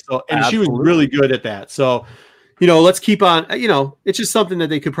was. So, and she was really good at that. So, let's keep on, it's just something that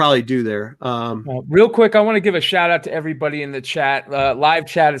they could probably do there. Real quick, I want to give a shout out to everybody in the chat. Live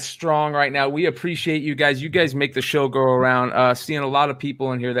chat is strong right now. We appreciate you guys. You guys make the show go around. Seeing a lot of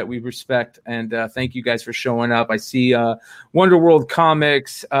people in here that we respect, and thank you guys for showing up. I see Wonder World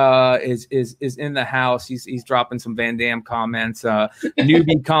Comics is in the house. He's dropping some Van Damme comments.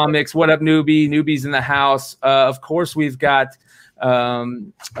 Newbie Comics, what up, Newbie? Newbie's in the house. Of course, we've got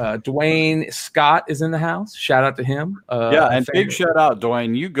Dwayne Scott is in the house. Shout out to him. And big shout out,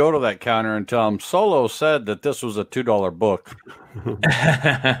 Dwayne. You go to that counter and tell him Solo said that this was a $2 book. We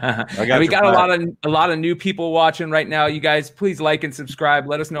got a lot of new people watching right now. You guys, please like and subscribe.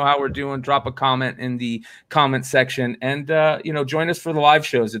 Let us know how we're doing. Drop a comment in the comment section, and join us for the live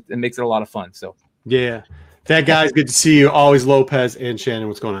shows. It makes it a lot of fun. So yeah. That guy's good to see you. Always Lopez and Shannon.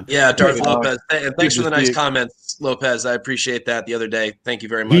 What's going on? Yeah, Darth Lopez. And thanks for the nice comments, Lopez. I appreciate that the other day. Thank you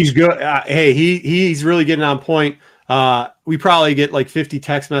very much. He's good. Hey, he's really getting on point. We probably get like 50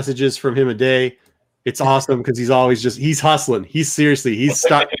 text messages from him a day. It's awesome because he's hustling. He's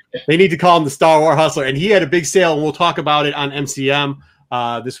stuck. They need to call him the Star Wars Hustler. And he had a big sale, and we'll talk about it on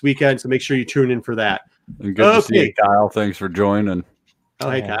MCM this weekend. So make sure you tune in for that. And good to see you, Kyle. Thanks for joining.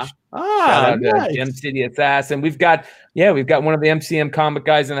 Oh, hey, Kyle. Shout out to Gem City Assassin. We've got one of the MCM comic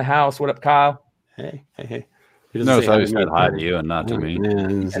guys in the house. What up, Kyle? Hey. No, so I said hi to you and not to me.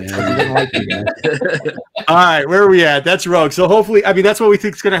 All right, where are we at? That's Rogue. So hopefully, that's what we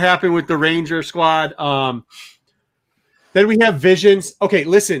think is going to happen with the Ranger squad. Then we have Visions. Okay,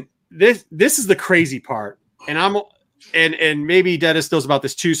 listen, this is the crazy part, and maybe Dennis knows about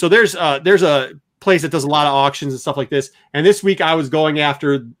this too. So there's a place that does a lot of auctions and stuff like this. And this week I was going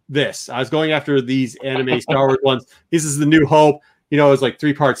after this. I was going after these anime Star Wars ones. This is the New Hope. It was like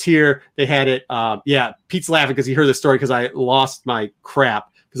 3 parts here. They had it. Pete's laughing because he heard the story because I lost my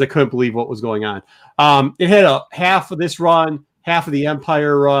crap because I couldn't believe what was going on. It had a half of this run, half of the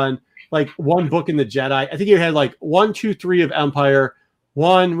Empire run, like 1 book in the Jedi. I think it had like 1, 2, 3 of Empire,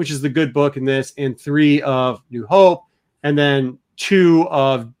 1, which is the good book in this, and 3 of New Hope, and then 2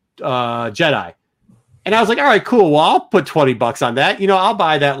 of Jedi. And I was like, all right, cool. Well, I'll put $20 on that. I'll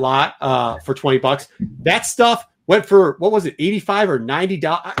buy that lot for $20. That stuff went for, what was it, $85 or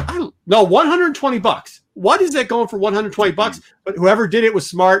 $90? No, $120. What is that going for $120? But whoever did it was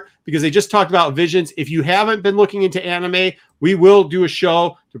smart because they just talked about Visions. If you haven't been looking into anime, we will do a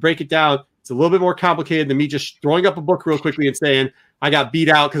show to break it down. It's a little bit more complicated than me just throwing up a book real quickly and saying, I got beat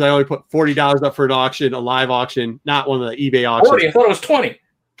out because I only put $40 up for an auction, a live auction, not one of the eBay auctions. 40, I thought it was 20.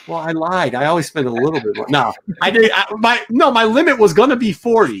 Well, I lied. I always spend a little bit more. No, I did. My limit was going to be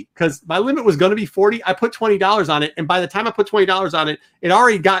 40 because my limit was going to be 40. I put $20 on it. And by the time I put $20 on it, it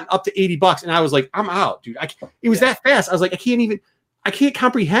already gotten up to $80. And I was like, I'm out, dude. It was that fast. I was like, I can't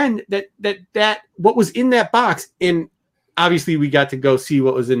comprehend that what was in that box. And obviously we got to go see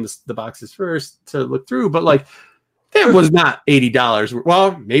what was in the boxes first to look through, but like, it was not $80.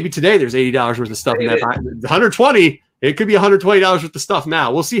 Well, maybe today there's $80 worth of stuff in that box. 120. It could be $120 worth of stuff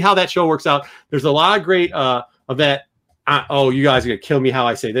now. We'll see how that show works out. There's a lot of great of that. You guys are going to kill me how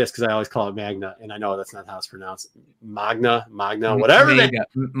I say this because I always call it Magna, and I know that's not how it's pronounced. Magna, whatever. Manga.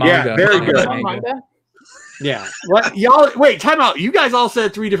 Yeah, very good. Manga. Yeah. What y'all? Wait, time out. You guys all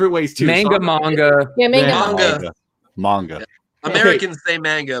said 3 different ways too. Manga. Yeah, Manga. Americans say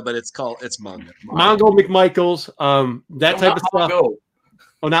manga, but it's manga. Mongo McMichaels. That type of stuff. Mongo.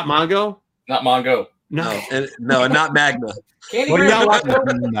 Oh, not Mongo. Not Mongo. No, not Magna. Speaking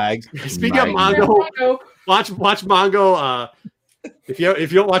of Mongo, watch Mongo. If you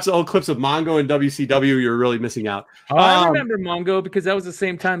don't watch the old clips of Mongo and WCW, you're really missing out. Oh, I remember Mongo because that was the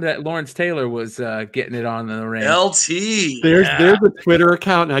same time that Lawrence Taylor was getting it on the ring. LT. There's a Twitter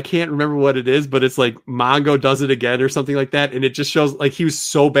account, and I can't remember what it is, but it's like Mongo does it again or something like that, and it just shows like he was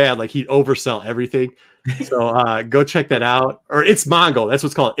so bad, like he'd oversell everything. So go check that out. Or it's Mongo. That's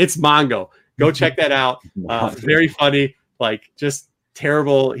what's called. It's Mongo. Go check that out. Very funny. Like just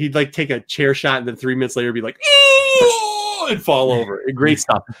terrible. He'd like take a chair shot and then 3 minutes later be like, and fall over. Great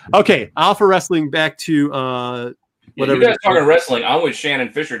stuff. Okay, Alpha Wrestling. Back to whatever. You guys talking wrestling? I'm with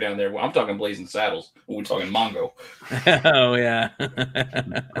Shannon Fisher down there. I'm talking Blazing Saddles. We're talking Mongo. Oh yeah.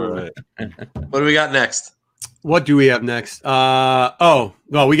 All right. What do we got next? What do we have next? Well,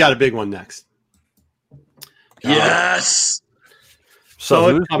 we got a big one next. Yes.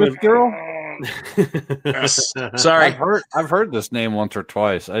 So who's this girl? Yes. Sorry. I've heard this name once or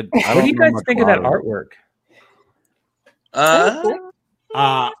twice. I What do you guys think of that artwork?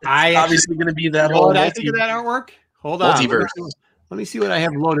 I obviously going to be that you know whole what I think of that artwork. Hold on. multiverse. Let me see what I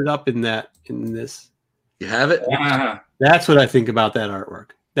have loaded up in this. You have it? That's what I think about that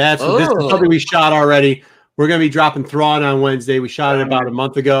artwork. This is Oh. something we shot already. We're going to be dropping Thrawn on Wednesday. We shot it about a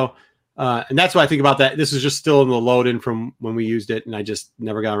month ago. And that's what I think about that. This is just still in the load in from when we used it, and I just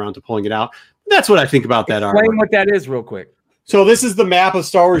never got around to pulling it out. That's what I think about that artwork. Explain what that is real quick. So this is the map of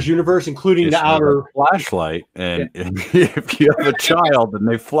Star Wars universe, including It's the outer flashlight, and if you have a child and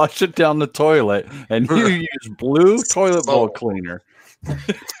they flush it down the toilet, and you use blue toilet bowl cleaner.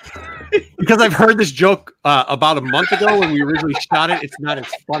 Because I've heard this joke about a month ago when we originally shot it. It's not as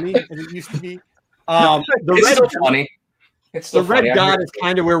funny as it used to be. It's still funny. It's still the Red funny. God is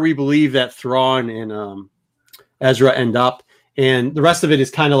kind of where we believe that Thrawn and Ezra end up, and the rest of it is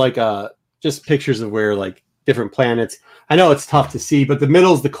kind of like just pictures of where like different planets. I know it's tough to see, but the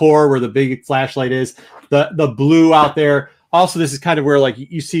middle is the core where the big flashlight is. The blue out there. Also, this is kind of where like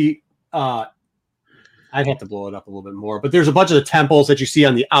you see. I'd have to blow it up a little bit more, but there's a bunch of the temples that you see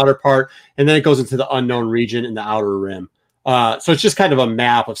on the outer part, and then it goes into the unknown region in the outer rim. So it's just kind of a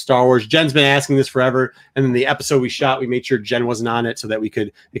map of Star Wars. Jen's been asking this forever, and then the episode we shot, we made sure Jen wasn't on it so that we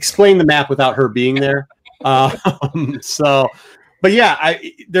could explain the map without her being there. But yeah,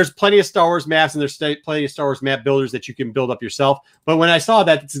 there's plenty of Star Wars maps, and there's plenty of Star Wars map builders that you can build up yourself. But when I saw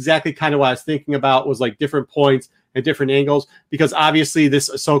that, it's exactly kind of what I was thinking about, was like different points and different angles, because obviously this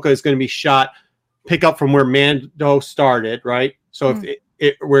Ahsoka is going to be shot, pick up from where Mando started, right? So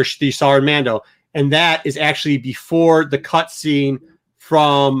if where you saw in Mando, and that is actually before the cutscene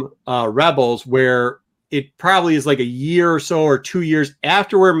from Rebels, where it probably is like a year or so or 2 years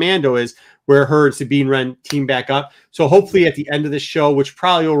after where Mando is, where her and Sabine Wren team back up. So hopefully at the end of this show, which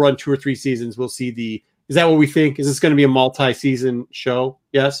probably will run 2 or 3 seasons, we'll see is that what we think? Is this going to be a multi-season show?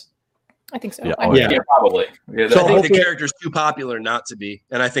 Yes? I think so. Yeah. Yeah, probably. Yeah, So I think the hopefully- character's too popular not to be,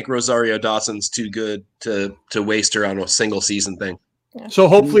 and I think Rosario Dawson's too good to waste her on a single season thing. So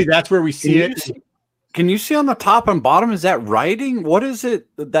hopefully that's where we see it. Can you see on the top and bottom? Is that writing? What is it?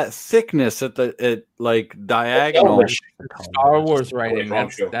 That thickness at like diagonal? Star Wars writing. Wrong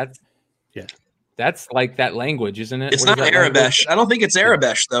show. That's like that language, isn't it? It's What not is that language? Arabesh. I don't think it's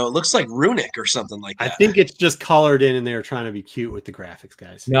Arabesh though. It looks like runic or something like I that. think it's just colored in, and they're trying to be cute with the graphics,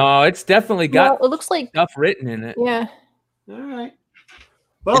 guys. No, it's definitely got Well, it looks like stuff written in it. yeah. All right.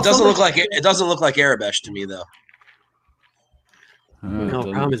 Well, It doesn't look like Arabesh to me though. No,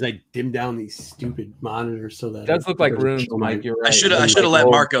 problem is I dim down these stupid monitors so that It does look like runes, show my- Mike. You're right. I should have let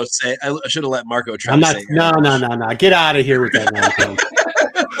Marco say. I should have let Marco try. I'm to not. say No. Arabesh. Get out of here with that. Nonsense.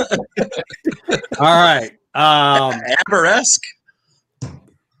 All right. Amber-esque.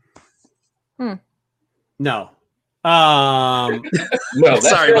 No. No, that's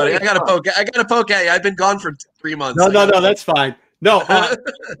Sorry, buddy. really I gotta poke at you. I've been gone for 3 months. No. That's fine. No.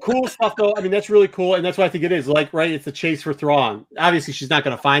 Cool stuff though. I mean, that's really cool, and that's what I think it is. Like, right? It's a chase for Thrawn. Obviously, she's not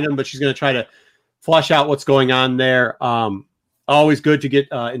going to find him, but she's going to try to flush out what's going on there. Always good to get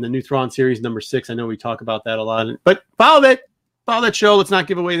in the new Thrawn series number 6. I know we talk about that a lot, but follow that show. Let's not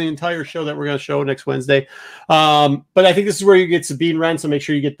give away the entire show that we're going to show next Wednesday. But I think this is where you get Sabine Wren, so make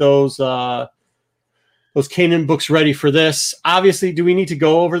sure you get those Kanan books ready for this. Obviously, do we need to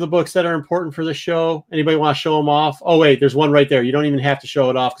go over the books that are important for this show? Anybody want to show them off? Oh, wait, there's one right there. You don't even have to show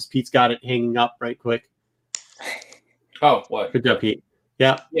it off because Pete's got it hanging up right quick. Oh, what? Good job, Pete.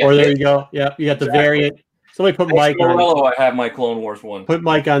 Yeah. Yeah, Or there yeah. you go. Yeah, you got the Exactly. variant. Somebody put Mike on. Morello, I have my Clone Wars one. Put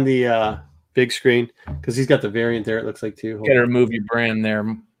Mike on the big screen because he's got the variant there. It looks like too. Hold Got to on. remove your brand there,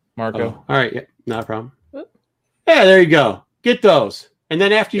 Marco. Oh, all right. Yeah, not a problem. Yeah, there you go. Get those, and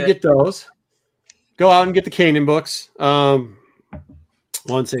then after you get those, go out and get the Kanan books.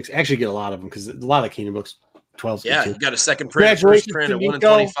 1-6. Actually, get a lot of them because a lot of Kanan books, 12's Yeah, good you too. got a second print, first Congratulations print, to a 1 in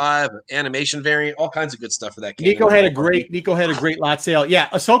Nico. 25, animation variant, all kinds of good stuff for that game. Nico had a great lot sale. Yeah,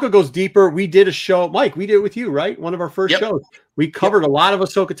 Ahsoka goes deeper. We did a show, Mike. We did it with you, right? One of our first shows. We covered a lot of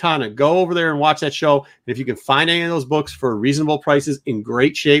Ahsoka Tano. Go over there and watch that show. And if you can find any of those books for reasonable prices in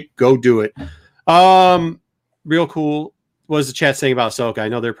great shape, go do it. Real cool. What was the chat saying about Ahsoka? I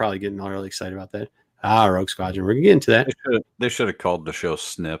know they're probably getting all really excited about that. Rogue Squadron. We're gonna get into that. They should have called the show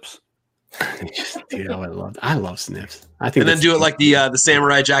Snips. I love Snips. I think, and then do it like the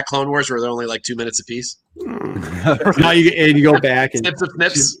Samurai Jack Clone Wars, where they're only like 2 minutes apiece. Now you go back and Snips of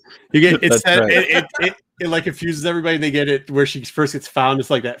snips. You get That's right. it like confuses everybody. And they get it where she first gets found. It's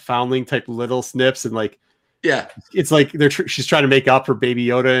like that foundling type little Snips, and like Yeah, it's like she's trying to make up for Baby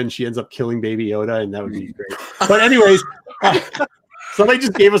Yoda, and she ends up killing Baby Yoda, and that would be great. But anyways. Somebody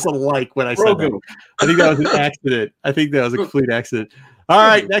just gave us a like when I said that. I think that was an accident. I think that was a complete accident. All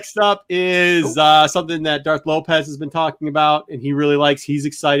right, next up is something that Darth Lopez has been talking about, and he really likes. He's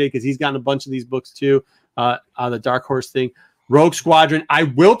excited because he's gotten a bunch of these books too on the Dark Horse thing. Rogue Squadron. I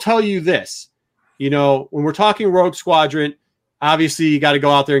will tell you this. You know, when we're talking Rogue Squadron, obviously you got to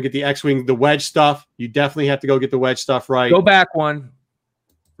go out there and get the X-Wing, the Wedge stuff. You definitely have to go get the Wedge stuff right. Go back one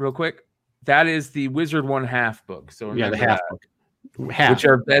real quick. That is the Wizard 1/2 book. So Yeah, the remember half that. book. Which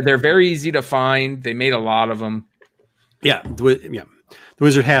they're very easy to find. They made a lot of them. Yeah, the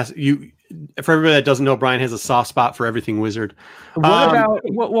Wizard has you. For everybody that doesn't know, Brian has a soft spot for everything Wizard. What about?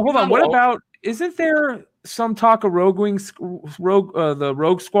 Well, hold on. What about? Isn't there some talk of the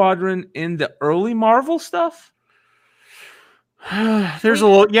Rogue Squadron in the early Marvel stuff? There's a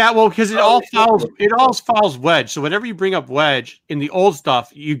little, because it all follows Wedge. So whenever you bring up Wedge in the old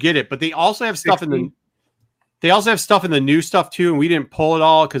stuff, you get it. But they also have stuff in the new stuff too, and we didn't pull it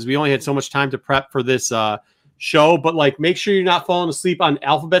all because we only had so much time to prep for this show. But like, make sure you're not falling asleep on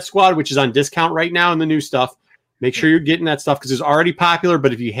Alphabet Squad, which is on discount right now in the new stuff. Make sure you're getting that stuff because it's already popular.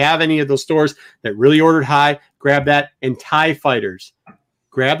 But if you have any of those stores that really ordered high, grab that. And TIE Fighters,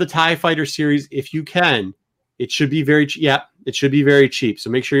 grab the TIE Fighter series if you can. It should be very cheap. Yeah, it should be very cheap. So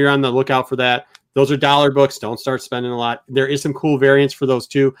make sure you're on the lookout for that. Those are dollar books. Don't start spending a lot. There is some cool variants for those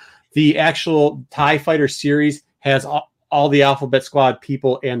too. The actual TIE Fighter series has all the Alphabet Squad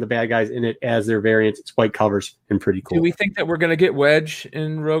people and the bad guys in it as their variants. It's white covers and pretty cool. Do we think that we're going to get Wedge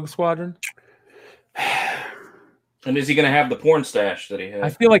in Rogue Squadron? And is he going to have the porn stash that he had? I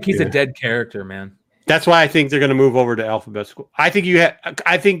feel like he's a dead character, man. That's why I think they're going to move over to Alphabet Squad. I think you got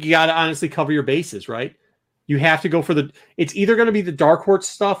to honestly cover your bases, right? You have to go for it's either going to be the Dark Horse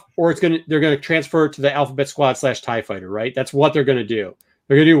stuff or they're going to transfer it to the Alphabet Squad / TIE Fighter, right? That's what they're going to do.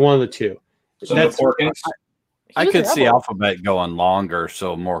 They're going to do one of the two. So the Porkins? I could see Alphabet going longer,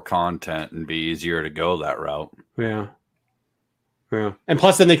 so more content and be easier to go that route. Yeah. And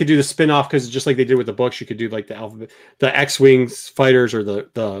plus then they could do the spin-off because just like they did with the books, you could do like the X-Wings fighters or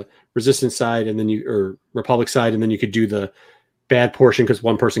the Resistance side and then or Republic side, and then you could do the bad portion because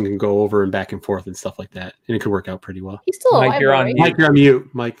one person can go over and back and forth and stuff like that. And it could work out pretty well. He's still alive, Mike, you're on right? mute. Mike, you're on mute,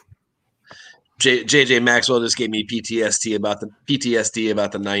 Mike. JJ Maxwell just gave me PTSD about the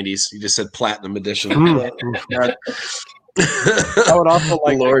 90s. He just said platinum edition. I would also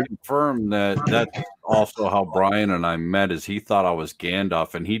like to confirm that that's also how Brian and I met. Is he thought I was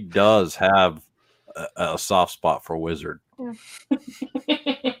Gandalf, and he does have a soft spot for Wizard.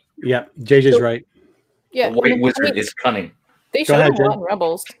 Yeah, JJ's right. Yeah, The White Wizard is cunning. They Go showed ahead, him a lot Jen. in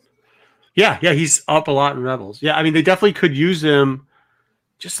Rebels. Yeah, he's up a lot in Rebels. Yeah, I mean they definitely could use him.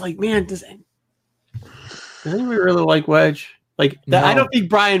 Just like, man, does anybody really like Wedge? Like, No. I don't think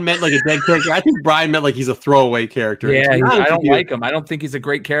Brian meant like a dead character. I think Brian meant like he's a throwaway character. Yeah, I don't think like him. I don't think he's a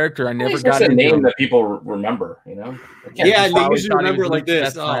great character. I never It's got just a into name him. that people remember, you know? Yeah, That's they why I always usually thought he remember was it like Luke's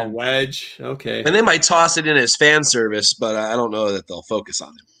this. best Oh, friend. Wedge. Okay. And they might toss it in as fan service, but I don't know that they'll focus on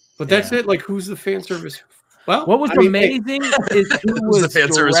it. But that's it. Like, who's the fan service? Well, What was I mean, hey, amazing is who Who's the was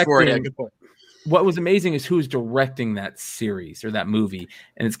fan service for it? Yeah, directing. good point. What was amazing is who was directing that series or that movie,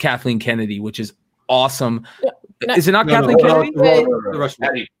 and it's Kathleen Kennedy, which is awesome. No- Is it not no, Kathleen no, Kennedy? the Russian-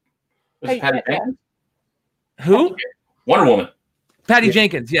 Patty. Was it Patty Jenkins? Who? Wonder Woman. Patty Yeah.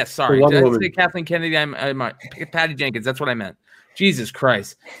 Jenkins. Yes, sorry. Wonder Did I Woman. say Kathleen Kennedy? Patty Jenkins. That's what I meant. Jesus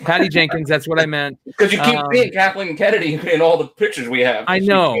Christ. Patty Jenkins. That's what I meant. Because you keep Um, seeing Kathleen Kennedy in all the pictures we have. I She's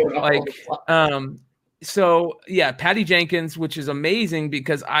know, doing all like, the- So yeah, Patty Jenkins, which is amazing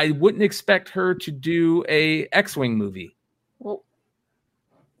because I wouldn't expect her to do a X-Wing movie. Well,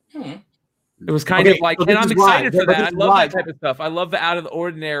 It was kind Okay, of like, so and this I'm is why. excited for But that. this I is love why. that type of stuff. I love the out of the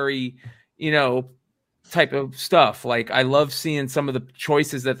ordinary, type of stuff. Like I love seeing some of the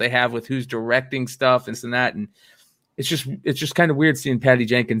choices that they have with who's directing stuff and that. And it's just kind of weird seeing Patty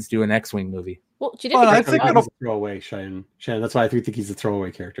Jenkins do an X-wing movie. Well, she did. Well, a I great think job. it'll- He's a throwaway, Shannon. That's why I think he's a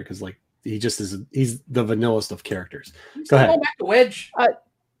throwaway character because like he just is. He's the vanillest of characters. Go ahead. Go back to Wedge.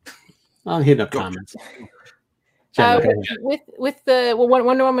 I'm hitting up comments. Shannon, go ahead. With the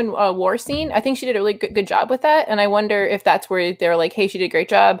Wonder Woman war scene, I think she did a really good job with that, and I wonder if that's where they're like, "Hey, she did a great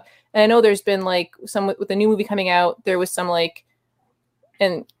job." And I know there's been like some with the new movie coming out, there was some like,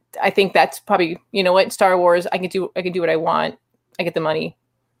 and I think that's probably, you know what, Star Wars, I can do what I want. I get the money.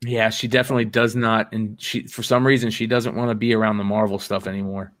 Yeah, she definitely does not, and she for some reason she doesn't want to be around the Marvel stuff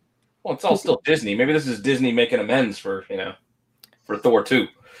anymore. Well, it's all still Disney. Maybe this is Disney making amends for Thor 2.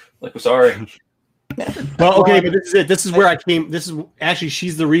 Like, we're sorry. Well, okay, but this is it. This is where I came. This is actually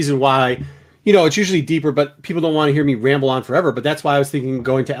she's the reason why. You know, it's usually deeper, but people don't want to hear me ramble on forever. But that's why I was thinking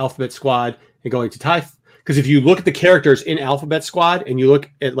going to Alphabet Squad and going to TIE. Because if you look at the characters in Alphabet Squad and you look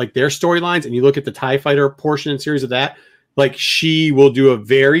at like their storylines and you look at the TIE Fighter portion and series of that, like she will do a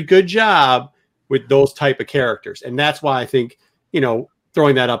very good job with those type of characters. And that's why I think, you know,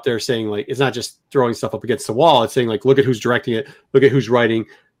 throwing that up there saying like, it's not just throwing stuff up against the wall. It's saying like, look at who's directing it. Look at who's writing.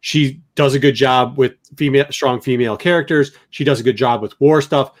 She does a good job with strong female characters. She does a good job with war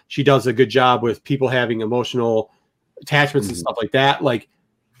stuff. She does a good job with people having emotional attachments and stuff like that. Like,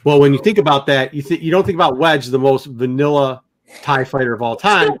 well, when you think about that, you don't think about Wedge, the most vanilla TIE fighter of all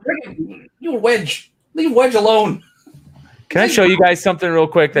time. You Wedge. Leave Wedge alone. Can I show you guys something real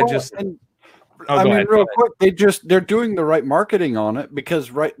quick that Well, just? and- Oh, I go mean, ahead. real quick, they're doing the right marketing on it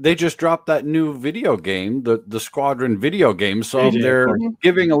because they just dropped that new video game, the Squadron video game, so AJ, they're Mhm.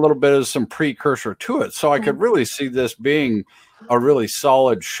 giving a little bit of some precursor to it. So I could really see this being a really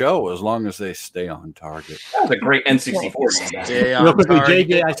solid show as long as they stay on target. That was a great N64 game. Stay Real on quickly, target.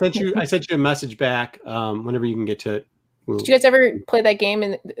 JJ, I sent you a message back. Whenever you can get to it. Did you guys ever play that game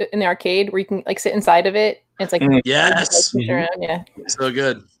in the arcade where you can like sit inside of it? And it's like, Mhm. Yes. like, push around. Yeah, So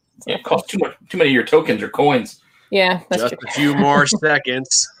good. Yeah, it costs too many of your tokens or coins. yeah, that's Just true. a few more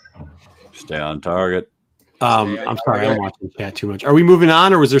seconds. Stay on target. I'm sorry, I'm watching chat too much. Are we moving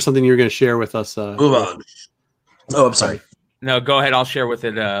on, or was there something you were going to share with us? Move on. Oh, I'm sorry. No, go ahead. I'll share with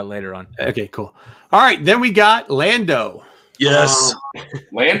it later on. Okay, cool. All right, then we got Lando. Yes.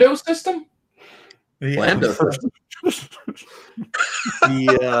 Lando system? Lando.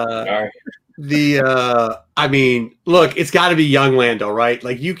 I mean, look, it's got to be young Lando, right?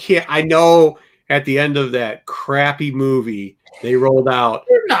 Like you can't. I know at the end of that crappy movie, they rolled out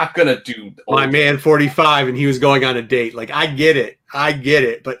You're not gonna do my man 45, and he was going on a date. Like I get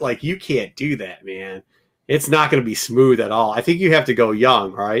it, but like you can't do that, man. It's not going to be smooth at all. I think you have to go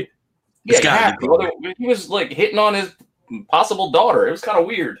young, right? Yeah, It's gotta yeah, be brother. He was like hitting on his possible daughter. It was kind of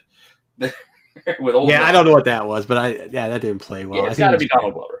weird. With old Yeah, I don't know what that was, but that didn't play well. Yeah, I it's think got to it be was-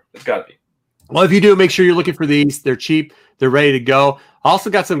 Donald Glover. It's got to be. Well, if you do, make sure you're looking for these. They're cheap. They're ready to go. Also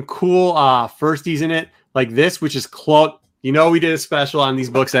got some cool firsties in it, like this, which is clone. You know, we did a special on these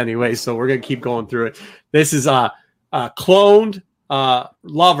books anyway, so we're gonna keep going through it. This is cloned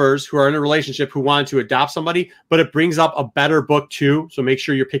lovers who are in a relationship who want to adopt somebody, but it brings up a better book too. So make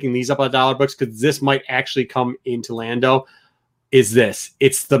sure you're picking these up at $1 books because this might actually come into Lando. Is this?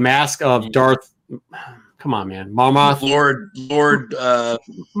 It's the mask of Darth. Come on, man, Marmoth, Lord.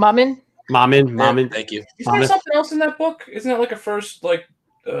 Mammon. Mammon. Thank you. Is there something else in that book? Isn't that like a first like?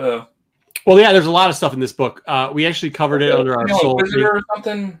 Well, yeah, there's a lot of stuff in this book. We actually covered it under our soul visitor or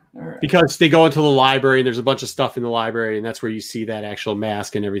something. because they go into the library and there's a bunch of stuff in the library, and that's where you see that actual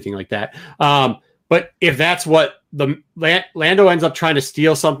mask and everything like that. But if that's what the Lando ends up trying to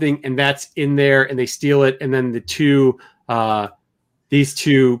steal something, and that's in there, and they steal it, and then these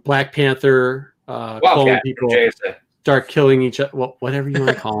two Black Panther clone Wildcat people from JSA. start killing each other. Well, whatever you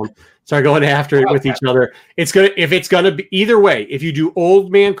want to call them. Start going after it with each other. It's gonna be either way. If you do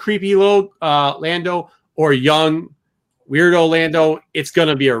old man creepy Lando or young weirdo Lando, it's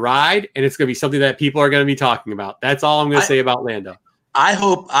gonna be a ride, and it's gonna be something that people are gonna be talking about. That's all I'm gonna say about Lando. I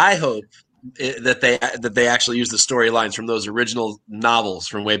hope that they actually use the storylines from those original novels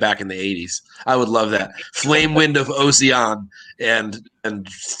from way back in the 80s. I would love that. Flame Wind of Ocean and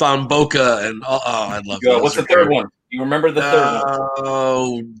Famboka and I'd love that. What's the third one? You remember the third one?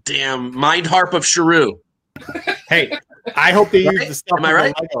 Oh, damn. Mind Harp of Sharu. Hey, I hope they use Right? the stuff. Am I from the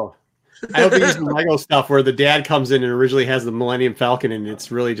right? Lego. I hope they use the Lego stuff where the dad comes in and originally has the Millennium Falcon, and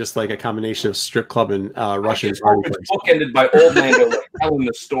it's really just like a combination of strip club and Russian It's bookended by old Lando like, telling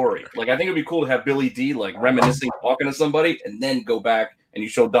the story. Like I think it'd be cool to have Billy D like reminiscing, talking to somebody, and then go back and you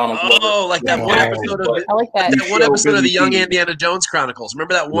show Donald Glover. Oh, like that one Yeah. episode of I like that. that one show episode of Billy the Young D. Indiana Jones Chronicles.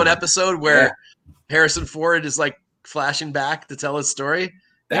 Remember that one episode where Harrison Ford is like flashing back to tell his story?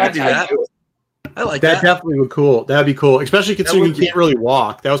 They could That's do how that. you do it. I like That that. definitely would cool. That'd be cool, especially considering would he can't really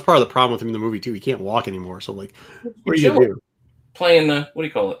walk. That was part of the problem with him in the movie too. He can't walk anymore. So like, what are you gonna do? Playing what do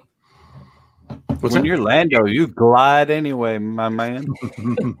you call it? What's when that? you're Lando, you glide anyway, my man.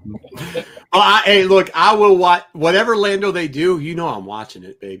 Hey, look, I will watch whatever Lando they do. You know, I'm watching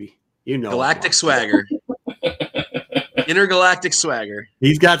it, baby. You know, Galactic swagger. Intergalactic swagger.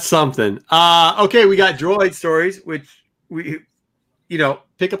 He's got something. Okay, we got droid stories, which we,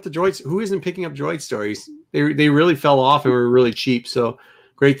 pick up the droids. Who isn't picking up droid stories? They really fell off and were really cheap. So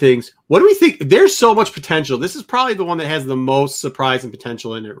great things. What do we think? There's so much potential. This is probably the one that has the most surprise and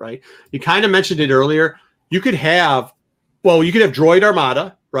potential in it, right? You kind of mentioned it earlier. You could have Droid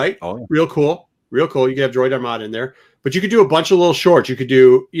Armada, right? Oh, yeah. Real cool. You could have Droid Armada in there, but you could do a bunch of little shorts. You could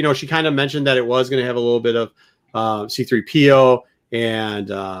do, she kind of mentioned that it was going to have a little bit of C-3PO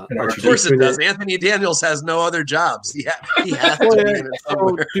and of course it does. Anthony Daniels has no other jobs. He has to be in it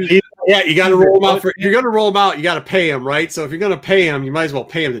somewhere. Yeah, you got to roll them out. If you're going to roll them out, you got to pay him, right? So if you're going to pay him, you might as well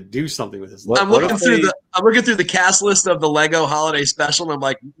pay him to do something with his life. I'm looking through the cast list of the Lego Holiday Special, and I'm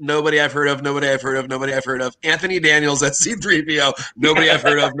like, nobody I've heard of. Anthony Daniels at C-3PO. Nobody I've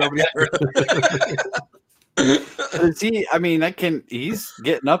heard of. He's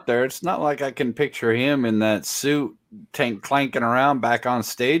getting up there. It's not like I can picture him in that suit clanking around back on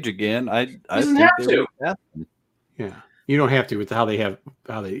stage again. I doesn't think have they to. would have to. Yeah, you don't have to with how they you're not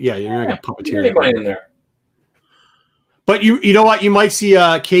got puppeteers. Anybody in there? But you know what? You might see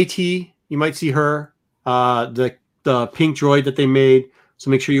KT. You might see her, the pink droid that they made. So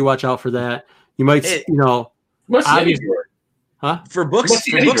make sure you watch out for that. You might, Must see any obviously, droid. huh? For books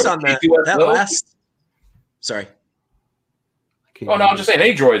on that last. Sorry. Oh no, I'm just saying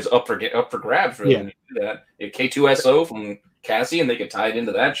any droid's up for grabs. Really, Yeah. when you do that. If K2SO from Cassie, and they could tie it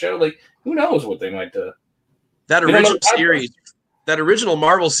into that show. Like, who knows what they might do? That We don't know original the series, that original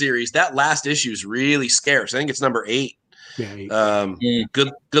Marvel series, that last issue is really scarce. I think it's number 8. Yeah.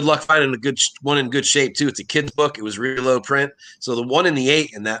 Good luck finding a good one in good shape too. It's a kid's book. It was really low print. So the 1 in the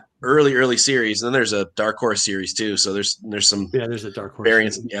 8 in that early series, and then there's a Dark Horse series too. So there's some There's a Dark Horse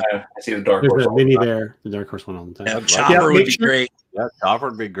variants. series. Yeah, I see the Dark There's Horse. a mini there. The Dark Horse one all the time. yeah Chopper would make be sure- great. Yeah, Chopper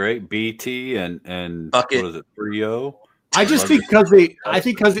would be great. BT and Bucket. what is it? 3-0. I just think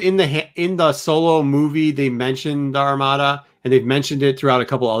because in the Solo movie they mentioned the Armada and they've mentioned it throughout a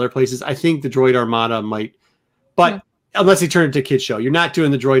couple other places. I think the Droid Armada might, but unless they turn it into a kid show, you're not doing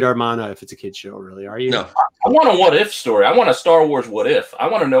the Droid Armada if it's a kid show, really, are you? No. I want a what if story. I want a Star Wars what if. I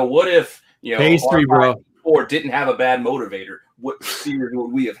want to know what if Phase 3, bro. Or didn't have a bad motivator. What series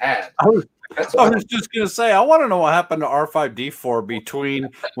would we have had? That's I was just gonna say, I want to know what happened to R5D4 between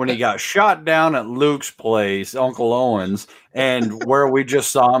when he got shot down at Luke's place, Uncle Owen's, and where we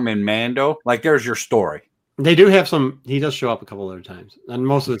just saw him in Mando. Like, there's your story. They do have some. He does show up a couple other times, and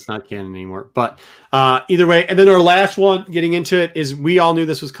most of it's not canon anymore. But either way, and then our last one, getting into it, is we all knew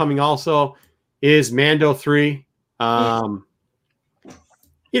this was coming. Also, is Mando 3.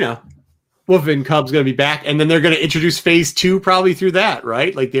 Wolf and Cub's going to be back, and then they're going to introduce Phase 2 probably through that,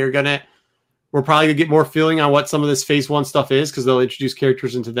 right? Like we're probably going to get more feeling on what some of this Phase 1 stuff is because they'll introduce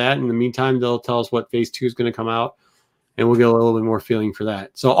characters into that. In the meantime, they'll tell us what Phase 2 is going to come out, and we'll get a little bit more feeling for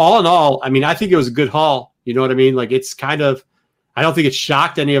that. So all in all, I think it was a good haul. You know what I mean? Like, it's kind of, I don't think it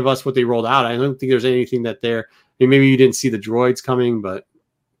shocked any of us what they rolled out. I don't think there's anything that maybe you didn't see the droids coming, but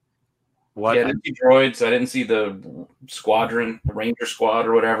what? Yeah, I didn't see droids. I didn't see the squadron, the Ranger Squad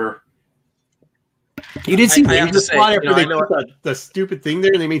or whatever. You didn't see I have Ranger to say, Squad after they I know put the stupid thing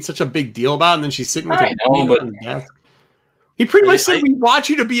there and they made such a big deal about it, and then she's sitting with I her know, feet but- on the desk. He pretty much said, we want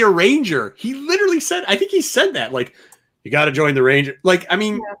you to be a Ranger. He literally said, I think he said that, like, you got to join the Ranger. Like,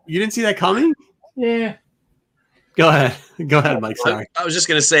 you didn't see that coming? Yeah. Go ahead, Mike. Sorry. I was just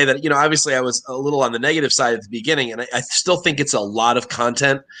going to say that, obviously I was a little on the negative side at the beginning, and I still think it's a lot of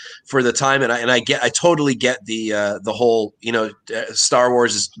content for the time. And I totally get the whole, Star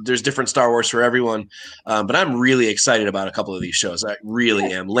Wars there's different Star Wars for everyone. But I'm really excited about a couple of these shows. I really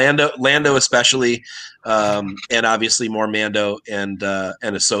am. Lando especially, and obviously more Mando and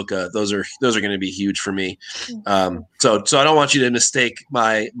Ahsoka. Those are going to be huge for me. So I don't want you to mistake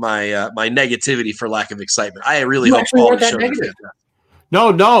my negativity for lack of excitement. I really hope all the shows.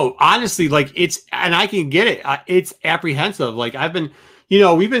 No, honestly, like and I can get it. It's apprehensive. Like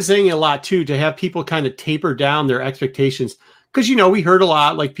we've been saying it a lot too, to have people kind of taper down their expectations. Cause we heard a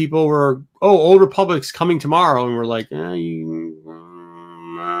lot, like people were, Old Republic's coming tomorrow. And we're like,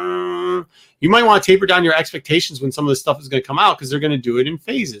 you might want to taper down your expectations when some of this stuff is going to come out. Cause they're going to do it in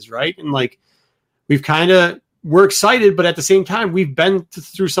phases. Right. And like, we're excited, but at the same time, we've been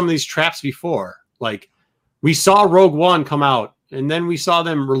through some of these traps before. Like, we saw Rogue One come out, and then we saw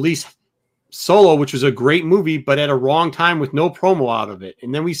them release Solo, which was a great movie, but at a wrong time with no promo out of it.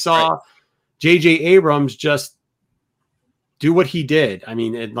 And then we saw J.J. Abrams just do what he did. I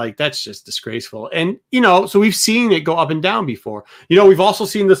mean, that's just disgraceful. And, so we've seen it go up and down before. We've also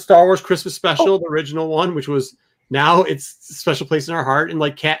seen the Star Wars Christmas special, the original one, which was now it's a special place in our heart. And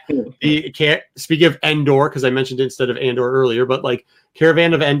speaking of Endor, because I mentioned it instead of Andor earlier, but like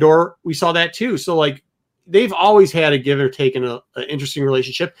Caravan of Endor, we saw that too. So like they've always had a give or take and an interesting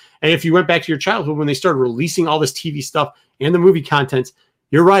relationship. And if you went back to your childhood, when they started releasing all this TV stuff and the movie contents,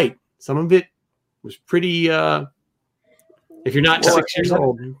 you're right. Some of it was pretty, if you're not 6 years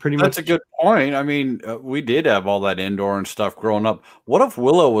old, pretty much. That's a good point. I mean, we did have all that Endor and stuff growing up. What if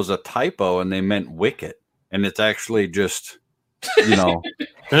Willow was a typo and they meant Wicket? And it's actually just, I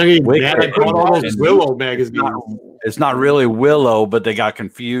mean, Willow magazines. It's not really Willow, but they got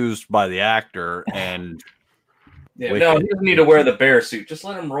confused by the actor. And no, he doesn't need to wear the bear suit. Just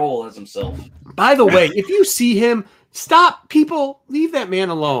let him roll as himself. By the way, if you see him, stop. People, leave that man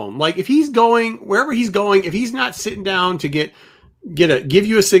alone. Like if he's going wherever he's going, if he's not sitting down to give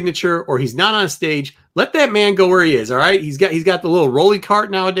you a signature, or he's not on stage, let that man go where he is. All right, he's got the little rolly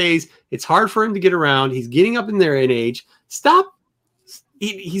cart nowadays. It's hard for him to get around. He's getting up in there in age. Stop.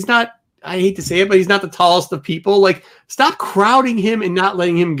 He's not. I hate to say it, but he's not the tallest of people. Like, stop crowding him and not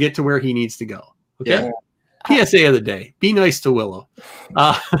letting him get to where he needs to go. Okay. Yeah. PSA of the day: be nice to Willow.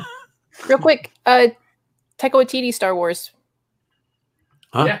 Real quick, Taika Waititi, Star Wars.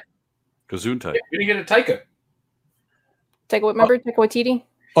 Huh? Yeah. Gesundheit. We didn't get a Taika. Remember Taika Waititi?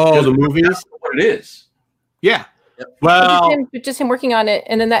 Oh, the movies. That's what it is. Yeah. Yep. Well, just him working on it,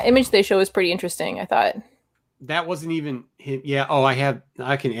 and then that image they show is pretty interesting, I thought. That wasn't even him. Yeah. Oh, I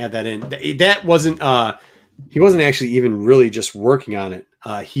can add that in. That wasn't. He wasn't actually even really just working on it.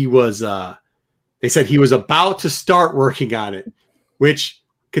 He was. They said he was about to start working on it, which,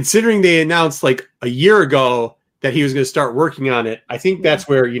 considering they announced like a year ago that he was going to start working on it, I think that's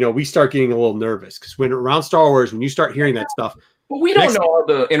where we start getting a little nervous, because when around Star Wars, when you start hearing that stuff. But we don't know all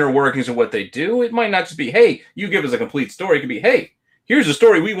the inner workings of what they do. It might not just be, hey, you give us a complete story. It could be, hey, here's a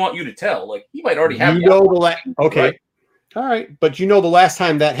story we want you to tell. Like, you might already have. Okay. Right? All right. But the last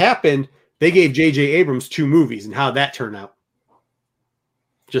time that happened, they gave J.J. Abrams 2 movies, and how that turned out.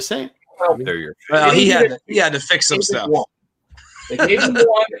 Just saying. Well, he had to fix some stuff. They gave him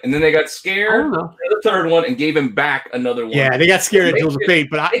one, and then they got scared for the third one and gave him back another one. Yeah, they got scared at Duels of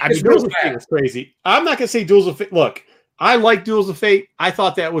Fate, but I mean, Duels of Fate was crazy. I'm not going to say Duels of Fate. Look, I like Duels of Fate. I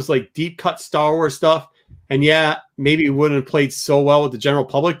thought that was like deep cut Star Wars stuff. And yeah, maybe it wouldn't have played so well with the general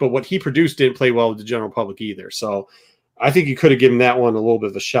public, but what he produced didn't play well with the general public either. So I think you could have given that one a little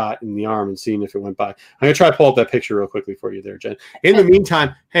bit of a shot in the arm and seen if it went by. I'm going to try to pull up that picture real quickly for you there, Jen. In the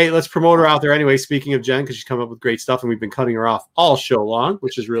meantime, hey, let's promote her out there anyway. Speaking of Jen, because she's coming up with great stuff, and we've been cutting her off all show long,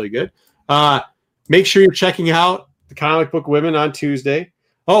 which is really good. Make sure you're checking out the Comic Book Women on Tuesday.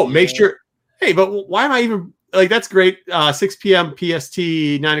 Oh, make sure. Hey, but why am I even like, that's great. 6 p.m. PST,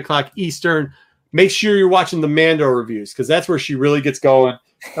 9 o'clock Eastern. Make sure you're watching the Mando reviews, because that's where she really gets going.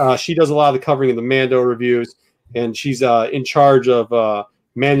 She does a lot of the covering of the Mando reviews, and she's in charge of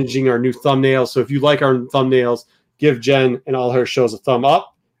managing our new thumbnails. So if you like our thumbnails, give Jen and all her shows a thumb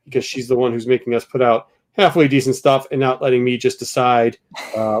up, because she's the one who's making us put out halfway decent stuff and not letting me just decide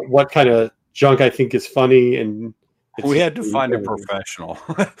what kind of junk I think is funny. And we had to find a professional,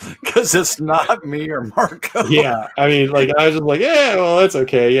 because it's not me or Marco. Yeah, I mean, like, I was just like, yeah, well, that's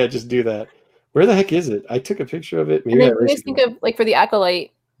okay. Yeah, just do that. Where the heck is it? I took a picture of it. Maybe and then you guys think of, like, for the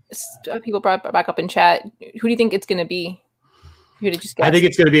Acolyte, people brought back up in chat. Who do you think it's going to be? Who did you guess? I think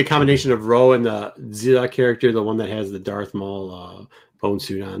it's going to be a combination of Ro and the Zilla character, the one that has the Darth Maul bone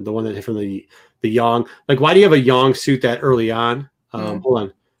suit on, the one that from the Yang. Like, why do you have a Yang suit that early on? Hold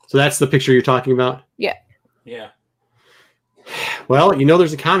on. So that's the picture you're talking about? Yeah. Yeah. Well,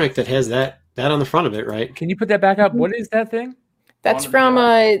 there's a comic that has that on the front of it, right? Can you put that back up? What is that thing? That's from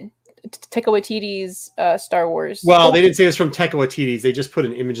Taika Waititi's Star Wars. Well, they didn't say it was from Taika Waititi's. They just put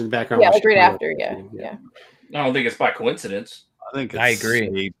an image in the background. Yeah, like right after. Yeah. I don't think it's by coincidence. I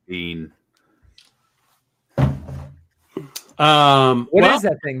agree. What is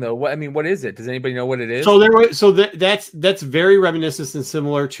that thing though? What is it? Does anybody know what it is? So that's very reminiscent and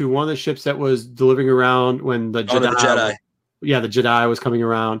similar to one of the ships that was delivering around when the Jedi. Yeah, the Jedi was coming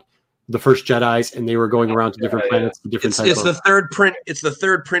around, the first Jedis, and they were going around to different planets. Different types. It's the third print. It's the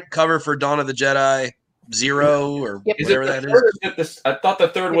third print cover for Dawn of the Jedi 0 or whatever that is. I thought the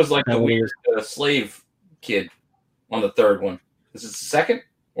third was like the weird slave kid on the third one. Is it the second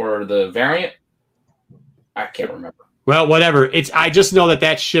or the variant? I can't remember. Well, whatever. I just know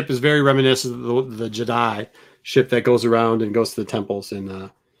that ship is very reminiscent of the Jedi ship that goes around and goes to the temples, and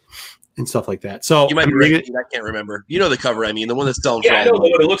and stuff like that. So You might be right. I can't remember. You know the cover, I mean, the one that's selling. Yeah, I know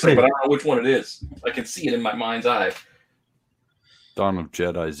what it looks like, but I don't know which one it is. I can see it in my mind's eye. Dawn of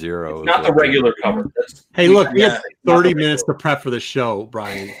Jedi Zero. It's not the regular cover. Hey, look, we have 30 minutes to prep for the show,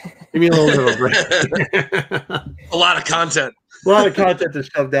 Brian. Give me a little bit of a break. A lot of content. A lot of content to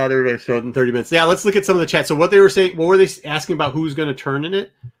shove down everybody's throat in 30 minutes. Yeah, let's look at some of the chat. So what they were saying, what were they asking about who's going to turn in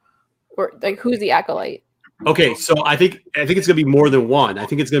it? Or like who's the acolyte? Okay, so I think it's going to be more than one. I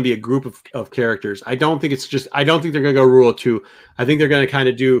think it's going to be a group of characters. I don't think they're going to go rule of two. I think they're going to kind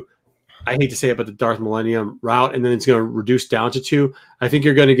of do, I hate to say it, but the Darth Millennium route, and then it's going to reduce down to two. I think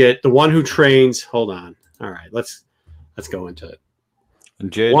you're going to get the one who trains. Hold on. All right, let's go into it.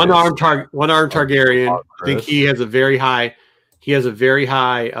 One armed Targaryen. I think he has a very high.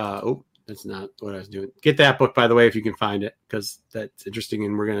 Oh, that's not what I was doing. Get that book, by the way, if you can find it, because that's interesting.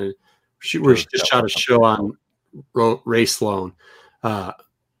 And we're just shot a show on Ray Sloan,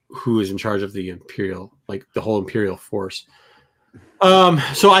 who is in charge of the Imperial, like the whole Imperial force.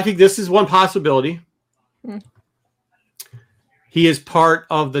 So I think this is one possibility. He is part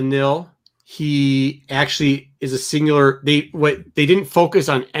of the Nil. He actually is a singular. They didn't focus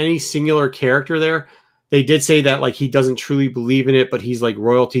on any singular character there. They did say that like he doesn't truly believe in it, but he's like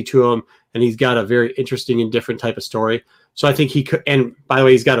royalty to him, and he's got a very interesting and different type of story. So I think he could. And by the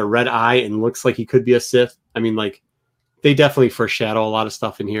way, he's got a red eye and looks like he could be a Sith. I mean, like they definitely foreshadow a lot of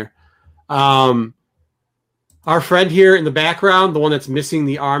stuff in here. Our friend here in the background, the one that's missing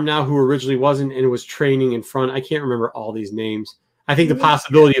the arm now, who originally wasn't and was training in front. I can't remember all these names. I think the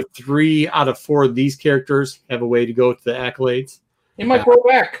possibility of 3 out of 4 of these characters have a way to go to the accolades. It might grow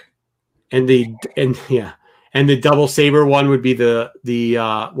back. And the double saber one would be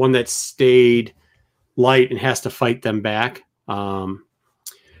the one that stayed light and has to fight them back. And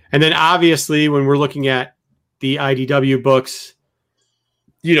then obviously when we're looking at the IDW books,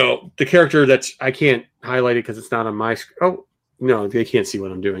 you know, the character that's, I can't highlight it because it's not on my screen. Oh no, they can't see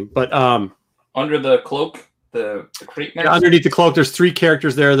what I'm doing. But under the cloak, the crate mask? Underneath the cloak, there's 3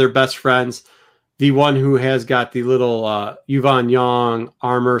 characters there. They're best friends. The one who has got the little Yuvon Yang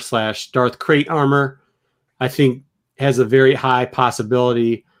armor / Darth Crate armor, I think has a very high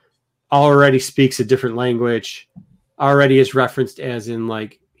possibility. Already speaks a different language. Already is referenced as in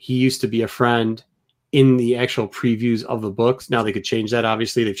like he used to be a friend in the actual previews of the books. Now they could change that.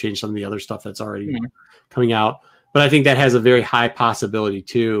 Obviously, they've changed some of the other stuff that's already coming out. But I think that has a very high possibility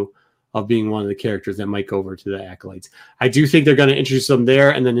too of being one of the characters that might go over to the Acolytes. I do think they're going to introduce them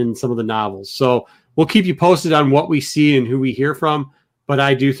there and then in some of the novels. So we'll keep you posted on what we see and who we hear from. But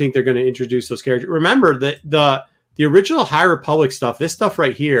I do think they're going to introduce those characters. Remember that the original High Republic stuff, this stuff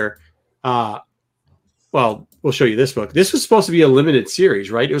right here, well, we'll show you this book. This was supposed to be a limited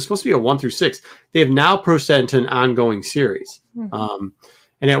series, right? It was supposed to be a 1 through 6. They have now proceeded to an ongoing series. And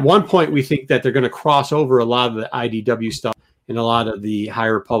at one point, we think that they're going to cross over a lot of the IDW stuff and a lot of the High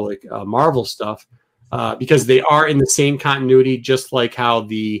Republic Marvel stuff because they are in the same continuity, just like how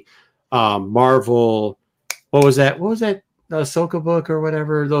the Marvel, what was that? The Ahsoka book or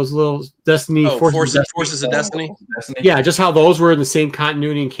whatever, those little Destiny Forces of Destiny. Yeah, just how those were in the same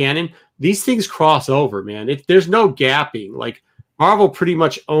continuity and canon. These things cross over, man. There's no gapping. Like Marvel pretty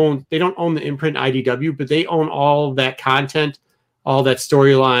much they don't own the imprint IDW, but they own all of that content, all that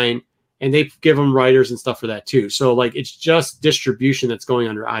storyline, and they give them writers and stuff for that too. So like it's just distribution that's going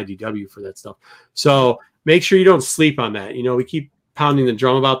under IDW for that stuff. So make sure you don't sleep on that. You know, we keep pounding the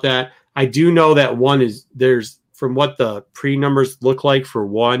drum about that. I do know that there's from what the pre-numbers look like for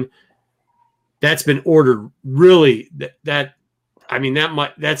 1, that's been ordered really that's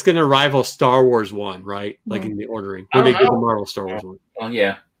going to rival Star Wars 1, right? Like in the ordering. When they did the Marvel Star Wars 1. Oh,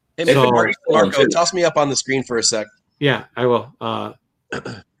 yeah. Hey, Marco, toss me up on the screen for a sec. Yeah, I will.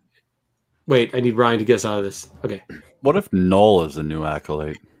 Wait, I need Ryan to get us out of this. Okay. What if Null is the new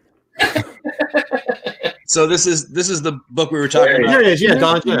Acolyte? So this is the book we were talking about. There it is. Yeah,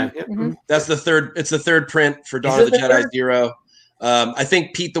 Dawn of the Jedi. Mm-hmm. That's the third. It's the third print for Dawn of the Jedi 0. I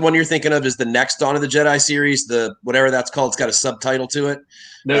think Pete, the one you're thinking of is the next Dawn of the Jedi series. The whatever that's called. It's got a subtitle to it.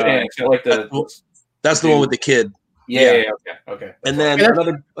 No, it's got like that's the one with the kid. Yeah. Okay. And then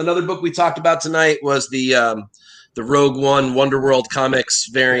another book we talked about tonight was the Rogue One Wonderworld Comics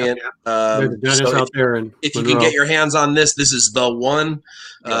variant. Out there, and if you can get your hands on this is the one.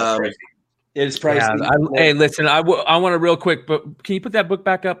 It's pricey. Hey, listen, I want to real quick, but can you put that book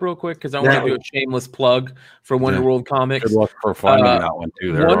back up real quick? Because I want to do a shameless plug for Wonderworld Comics. Good luck for finding that one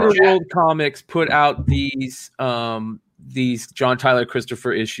too. Wonderworld Comics put out these John Tyler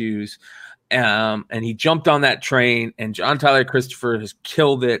Christopher issues, and he jumped on that train, and John Tyler Christopher has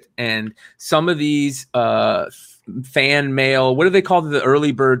killed it. And some of these fan mail, what do they call the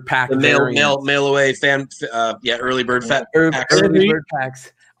early bird pack? The mail away fan, early bird packs. Early bird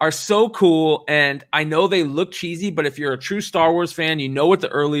packs are so cool, and I know they look cheesy, but if you're a true Star Wars fan, you know what the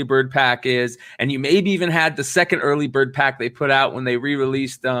early bird pack is, and you maybe even had the second early bird pack they put out when they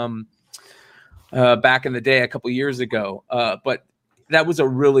re-released back in the day a couple years ago. But that was a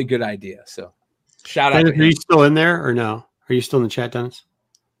really good idea. So shout out. Are you still in there or no? Are you still in the chat, Dennis?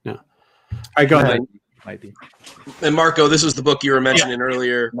 No. All right, go ahead. Might be. And Marco, this was the book you were mentioning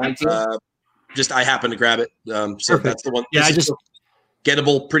earlier. I happened to grab it. So Perfect. That's the one. Yeah, this is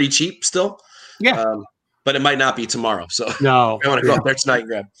gettable pretty cheap still. Yeah. But it might not be tomorrow. So No. I want to go up there tonight and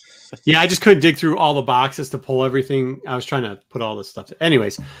grab. Yeah, I just couldn't dig through all the boxes to pull everything. I was trying to put all this stuff.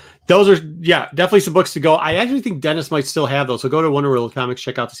 Anyways, those are definitely some books to go. I actually think Dennis might still have those. So go to Wonder World Comics,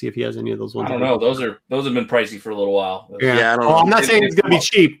 check out to see if he has any of those ones. I don't know. Those have been pricey for a little while. Yeah, I don't know. I'm not saying it's going to be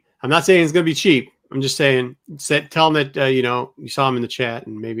cheap. I'm not saying it's going to be cheap. I'm just saying, tell him that you saw him in the chat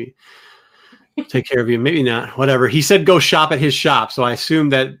and maybe take care of you. Maybe not. Whatever. He said go shop at his shop. So I assume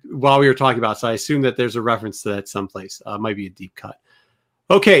that while we were talking about, so I assume that there's a reference to that someplace. Might be a deep cut.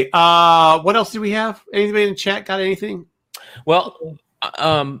 Okay. What else do we have? Anybody in the chat got anything? Well,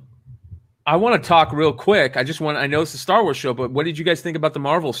 I want to talk real quick. I know it's a Star Wars show, but what did you guys think about the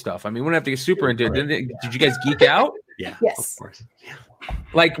Marvel stuff? I mean, we don't have to get super into it. Did you guys geek out? Yeah. Yes. Of course. Yeah.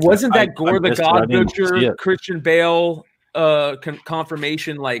 Like, wasn't that Gore the God didn't see Butcher, it. Christian Bale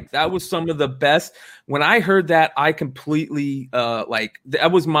confirmation? Like, that was some of the best. When I heard that, I completely that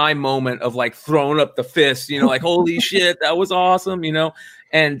was my moment of like throwing up the fist, like, holy shit, that was awesome,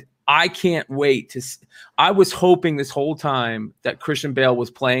 and I can't wait to see. I was hoping this whole time that Christian Bale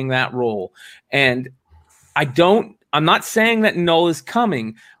was playing that role, and I'm not saying that Null is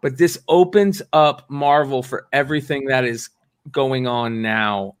coming, but this opens up Marvel for everything that is going on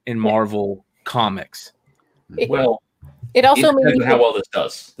now in Marvel Comics. It also also made depends me on how well this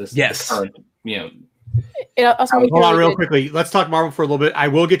does. Yes. Current, It also made me Hold on, really real good. quickly. Let's talk Marvel for a little bit. I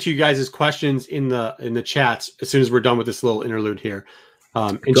will get you guys' questions in the chats as soon as we're done with this little interlude here.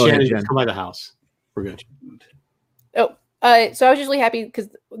 And Go ahead, Shannon, Jen. just come by the house. We're good. So I was just really happy because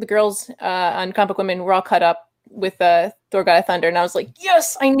the girls on Comic Book Women were all cut up with Thor God of Thunder, and I was like,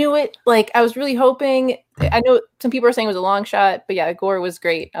 yes, I knew it. Like, I was really hoping. I know some people are saying it was a long shot, but yeah, Gore was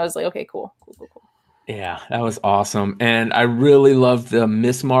great. I was like, okay, cool. Yeah, that was awesome. And I really loved the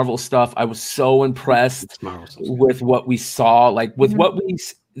Miss Marvel stuff. I was so impressed with what we saw, like with what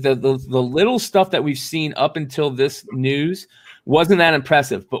the little stuff that we've seen up until this news wasn't that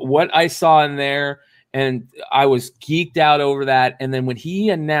impressive. But what I saw in there, and I was geeked out over that. And then when he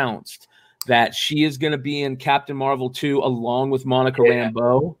announced that she is going to be in Captain Marvel 2 along with Monica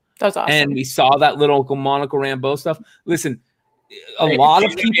Rambeau, That was awesome. and we saw that little Monica Rambeau stuff. Listen, a lot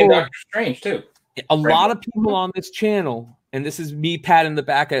of people, Doctor Strange too. a lot of people on this channel, and this is me patting the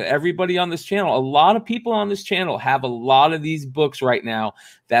back of everybody on this channel, a lot of people on this channel have a lot of these books right now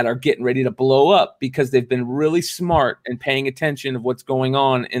that are getting ready to blow up because they've been really smart and paying attention of what's going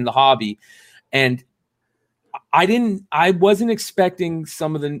on in the hobby. And I wasn't expecting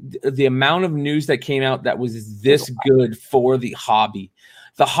some of the amount of news that came out that was this good for the hobby.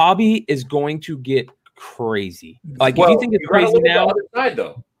 The hobby is going to get crazy. Like, if you think it's crazy now, other side,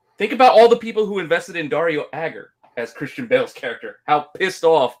 though, think about all the people who invested in Dario Agger as Christian Bale's character. How pissed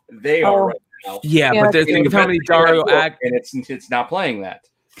off they are right now. yeah, but think of how many Dario Agger, and it's not playing that.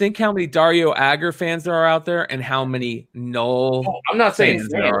 think how many Dario Agger fans there are out there, and how many Null I'm not saying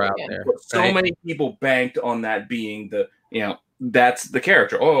fans there are out Yeah. there. but so right? many people banked on that being that's the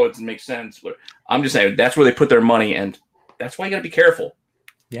character. Oh, it makes sense. I'm just saying that's where they put their money, and that's why you got to be careful.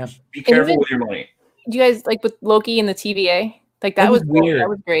 Yeah. Be careful even- with your money. Do you guys like with Loki and the TVA? Like that That was was weird. That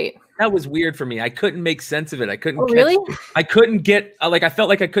was great. That was weird for me. I couldn't make sense of it. I couldn't. Oh, really? I couldn't get I felt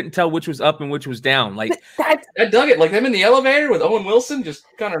like I couldn't tell which was up and which was down. Like That I dug it. Like them in the elevator with Owen Wilson, just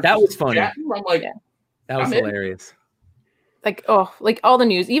kind of That was funny. chatting. I'm like, Yeah. that was I'm in. hilarious. like all the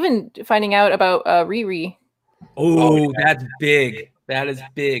news, even finding out about Riri. Oh, that's big. That is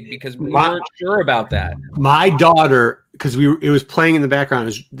big because we weren't sure about that. My daughter, because it was playing in the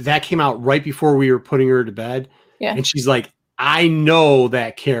background, that came out right before we were putting her to bed. Yeah. And she's like, I know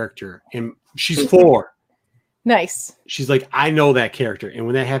that character. And she's 4. Nice. She's like, I know that character. And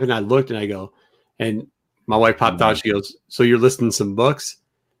when that happened, I looked and I go, and my wife popped out. She goes, so you're listing some books?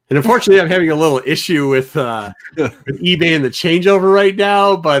 And unfortunately, I'm having a little issue with eBay and the changeover right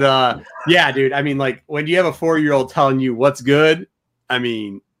now. But yeah, dude, I mean, like when you have a 4-year-old telling you what's good, I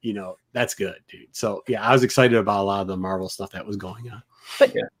mean, that's good, dude. So yeah, I was excited about a lot of the Marvel stuff that was going on.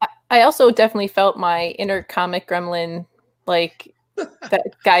 But Yeah. I also definitely felt my inner comic gremlin, like that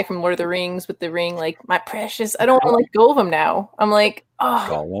guy from Lord of the Rings with the ring, like my precious. I don't want to let go of him now. I'm like, oh,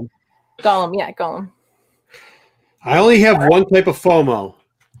 Gollum. Gollum, yeah, Gollum. I only have one type of FOMO.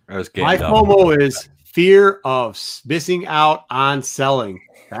 My Gandalf. FOMO is fear of missing out on selling.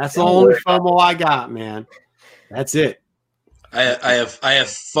 That's the only FOMO I got, man. That's it. I have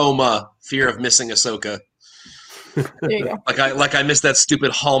FOMA, fear of missing Ahsoka. There you go. Like I missed that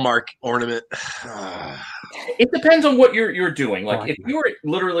stupid Hallmark ornament. It depends on what you're doing. Like if you were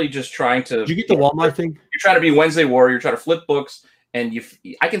literally just trying to, Did you get the Walmart thing? You're trying to be Wednesday Warrior, you're trying to flip books, and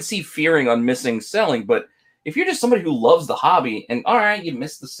I can see fearing on missing selling. But if you're just somebody who loves the hobby, and all right, you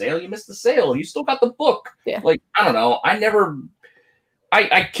missed the sale, you still got the book. Yeah. Like I don't know,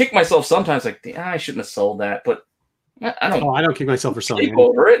 I kick myself sometimes. Like I shouldn't have sold that, but I don't. Oh, I don't kick myself for selling. Take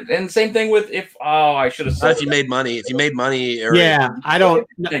over it, and same thing with I should have sold. If you made money, or I don't.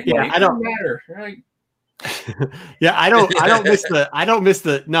 Yeah, I don't matter. Right? Yeah, I don't miss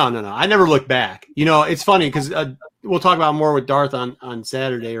the. No. I never look back. You know, it's funny because we'll talk about more with Darth on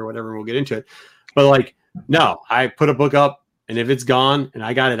Saturday or whatever. We'll get into it, but like, no, I put a book up, and if it's gone, and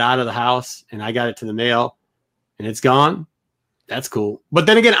I got it out of the house, and I got it to the mail, and it's gone, that's cool. But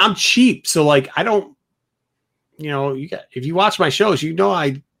then again, I'm cheap, so like, I don't. You know, if you watch my shows, you know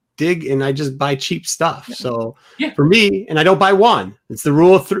I dig and I just buy cheap stuff. So for me, and I don't buy one. It's the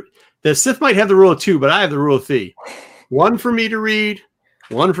rule of three. The Sith might have the rule of two, but I have the rule of three. One for me to read,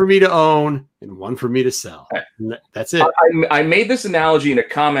 one for me to own, and one for me to sell. And that's it. I made this analogy in a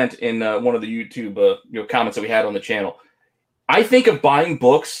comment in one of the YouTube comments that we had on the channel. I think of buying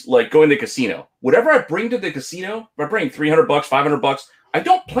books like going to the casino. Whatever I bring to the casino, if I bring $300, $500, I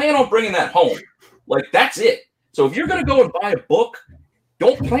don't plan on bringing that home. Like that's it. So if you're going to go and buy a book,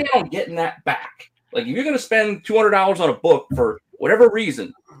 don't plan on getting that back. Like if you're going to spend $200 on a book for whatever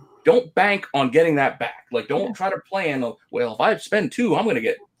reason, don't bank on getting that back. Like don't try to plan, well, if I spend $2, I'm going to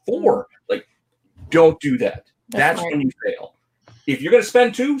get $4. Like don't do that. That's when you fail. If you're going to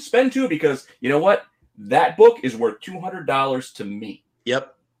spend $2 because you know what? That book is worth $200 to me.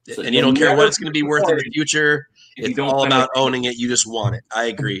 Yep. So and you don't care what it's going to be worth in the future. It's all about owning it. You just want it. I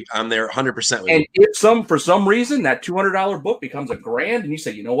agree. I'm there 100% with you. And if for some reason that $200 book becomes $1,000 and you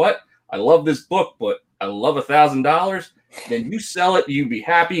say, you know what? I love this book, but I love $1,000. Then you sell it. You be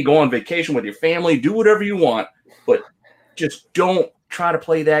happy. Go on vacation with your family. Do whatever you want. But just don't try to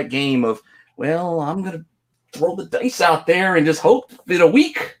play that game of, well, I'm going to throw the dice out there and just hope in a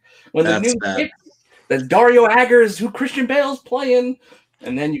week when the new hits, that Dario Agger's who Christian Bale's playing.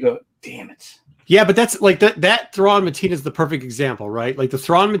 And then you go, damn it. Yeah, but that's like that Thrawn Matina is the perfect example, right? Like the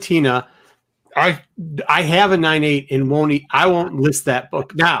Thrawn Matina, I have a 9.8 and I won't list that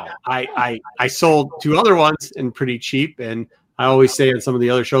book now. I sold 2 other ones and pretty cheap, and I always say on some of the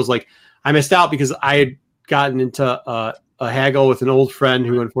other shows, like I missed out because I had gotten into a haggle with an old friend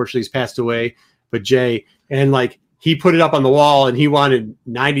who unfortunately has passed away, but Jay, and like he put it up on the wall and he wanted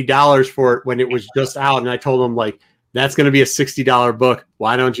 $90 for it when it was just out, and I told him like, that's going to be a $60 book.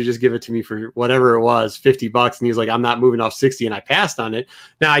 Why don't you just give it to me for whatever it was, $50? And he was like, I'm not moving off 60. And I passed on it.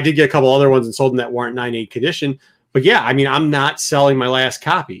 Now I did get a couple other ones and sold them that weren't 9.8 condition. But yeah, I mean, I'm not selling my last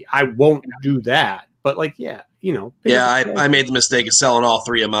copy. I won't do that. But like, yeah, you know. Yeah, I made the mistake of selling all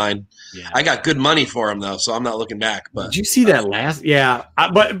 3 of mine. Yeah. I got good money for them though, so I'm not looking back. But did you see that last? Yeah,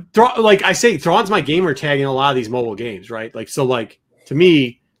 but like I say, Thrawn's my gamer tag in a lot of these mobile games, right? Like, so like to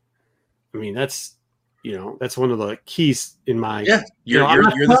me, I mean, that's one of the keys in my. Yeah, you're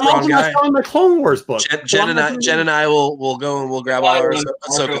the Thrawn guy. I'm the Clone Wars book. Jen and I will go and we'll grab all our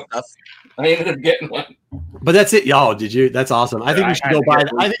Ahsoka stuff. I ended up getting one. But that's it. Oh, did you? That's awesome. I think we should go buy.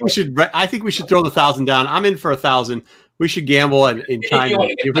 I think we should throw the 1,000 down. I'm in for 1,000. We should gamble and try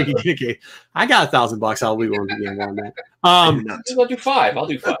if we can get a game. I got $1,000. I'll be willing to gamble on that. I'll do 5. I'll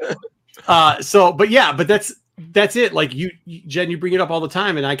do 5. But that's it. Like Jen, you bring it up all the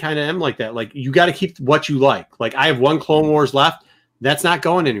time, and I kind of am like that. Like you got to keep what you like. Like I have 1 Clone Wars left. That's not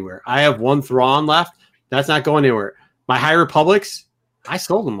going anywhere. I have 1 Thrawn left. That's not going anywhere. My High Republics, I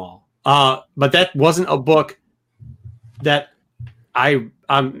sold them all. But that wasn't a book that I'm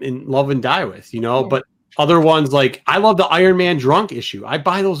in love and die with, you know. But other ones, like I love the Iron Man Drunk issue. I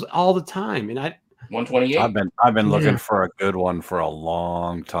buy those all the time, and 128. I've been looking for a good one for a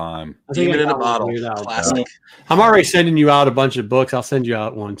long time. Demon in a Bottle, classic. I'm already sending you out a bunch of books. I'll send you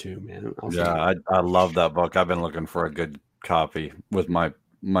out one too, man. I love that book. I've been looking for a good copy with my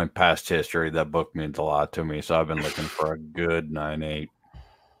past history. That book means a lot to me, so I've been looking for a good 9.8.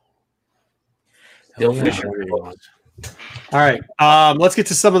 All right, let's get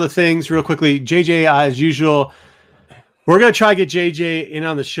to some of the things real quickly. JJ, as usual, We're going to try to get JJ in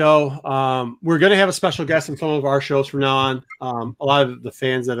on the show. We're going to have a special guest on some of our shows from now on. A lot of the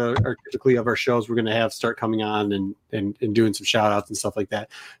fans that are typically of our shows, we're going to have start coming on and doing some shout outs and stuff like that.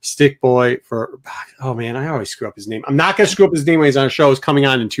 Stick Boy oh man, I always screw up his name. I'm not going to screw up his name when he's on a show. He's coming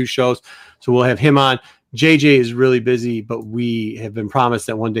on in 2 shows. So we'll have him on. JJ is really busy, but we have been promised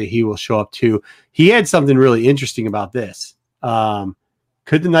that one day he will show up too. He had something really interesting about this.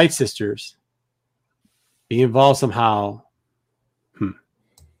 Could the Night Sisters be involved somehow?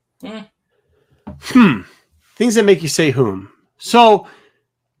 Things that make you say whom. So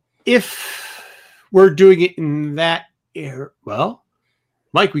if we're doing it in that era, well,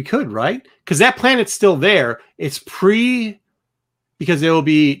 Mike, we could, right? Because that planet's still there. It's because that'll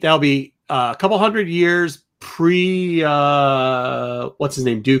be a couple hundred years pre what's his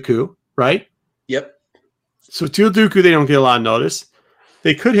name? Dooku, right? Yep. So Teal Dooku, they don't get a lot of notice.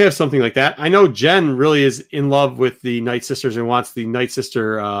 They could have something like that. I know Jen really is in love with the Night Sisters and wants the Night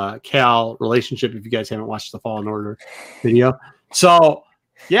Sister Cal relationship. If you guys haven't watched the Fallen Order video, so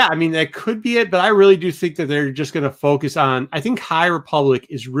yeah, I mean that could be it. But I really do think that they're just going to focus on. I think High Republic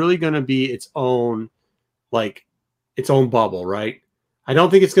is really going to be its own bubble, right? I don't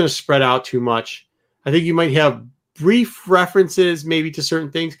think it's going to spread out too much. I think you might have brief references maybe to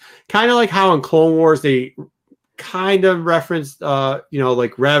certain things, kind of like how in Clone Wars they kind of referenced, like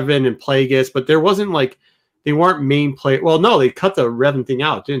Revan and Plagueis, but there wasn't they weren't main play. Well, no, they cut the Revan thing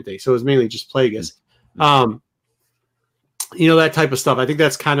out, didn't they? So it was mainly just Plagueis. That type of stuff. I think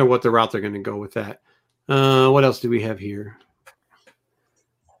that's kind of what the route they're going to go with that. What else do we have here?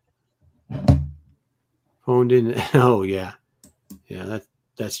 Phoned in. Oh yeah. Yeah,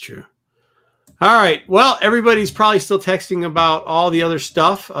 that's true. All right. Well, everybody's probably still texting about all the other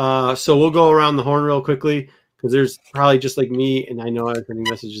stuff. So we'll go around the horn real quickly because there's probably just like me, and I know I'm sending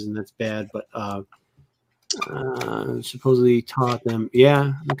messages, and that's bad. But supposedly taught them.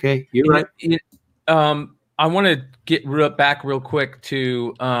 Yeah. Okay. You're right. I want to get back real quick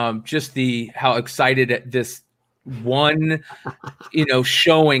to just how excited at this one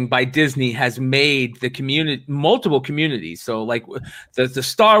showing by Disney has made the community, multiple communities. So like the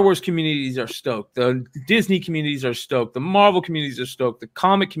Star Wars communities are stoked, the Disney communities are stoked, the Marvel communities are stoked, the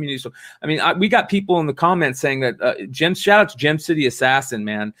comic communities. I mean, we got people in the comments saying that shout out to Gem City Assassin,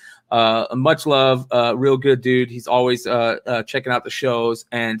 man. Much love, real good dude. He's always checking out the shows,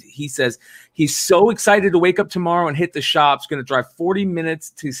 and he says he's so excited to wake up tomorrow and hit the shops. Going to drive 40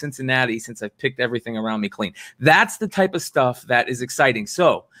 minutes to Cincinnati since I've picked everything around me clean. That's the type of stuff that is exciting.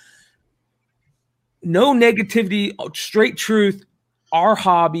 So no negativity, straight truth. Our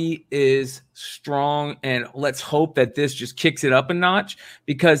hobby is strong, and let's hope that this just kicks it up a notch,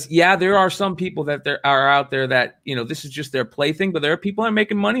 because there are some people that are out there that, this is just their plaything, but there are people that are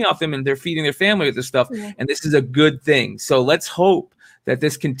making money off them and they're feeding their family with this stuff. Yeah. And this is a good thing. So let's hope that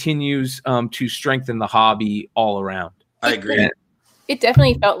this continues to strengthen the hobby all around. I agree. It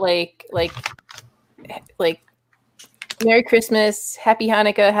definitely felt like Merry Christmas, Happy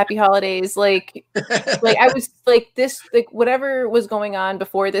Hanukkah, Happy Holidays. I was this, whatever was going on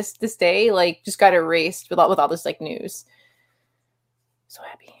before this day, just got erased with all this news. So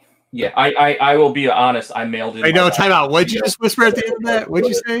happy. Yeah, I will be honest. I mailed it. I know. Time out. What'd you just whisper at the end of that? What'd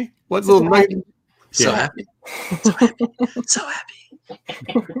you say? What's a little mic? So happy. So happy. So happy.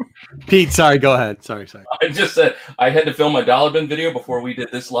 Pete, sorry. Go ahead. Sorry. I just said I had to film my dollar bin video before we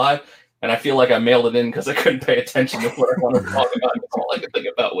did this live. And I feel like I mailed it in because I couldn't pay attention to what I wanted to talk about. All I could think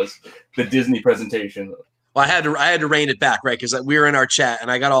about was the Disney presentation. Well, I had to rein it back, right? Because we were in our chat,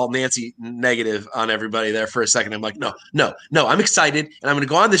 and I got all Nancy negative on everybody there for a second. I'm like, no, I'm excited, and I'm going to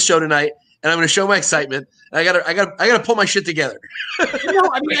go on this show tonight, and I'm going to show my excitement. And I gotta pull my shit together. I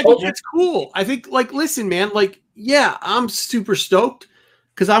think that's cool. I think, listen, man, I'm super stoked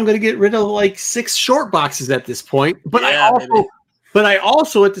because I'm going to get rid of 6 short boxes at this point. But I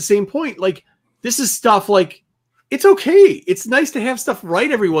also, at the same point, this is stuff it's okay. It's nice to have stuff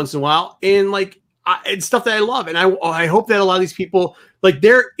right every once in a while, and it's stuff that I love, and I hope that a lot of these people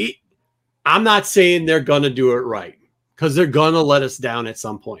I'm not saying they're gonna do it right, because they're gonna let us down at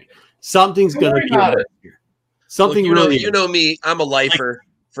some point. Something's gonna be right here. Something really. You know me. I'm a lifer,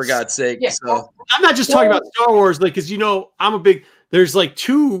 for God's sake. Yeah. So I'm not just talking about Star Wars, because I'm a big. There's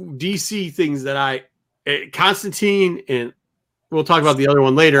 2 DC things that Constantine, and we'll talk about the other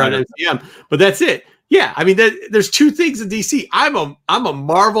one later on MCM, but that's it. Yeah, I mean, there's 2 things in DC. I'm a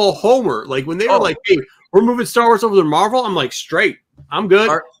Marvel homer. When they were hey, we're moving Star Wars over to Marvel, I'm straight. I'm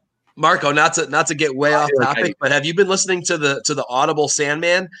good. Marco, not to get way off topic, but have you been listening to the Audible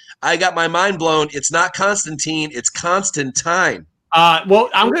Sandman? I got my mind blown. It's not Constantine, it's Constantine. Well,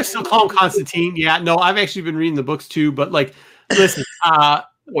 I'm gonna still call him Constantine. Yeah, no, I've actually been reading the books too, but like, listen,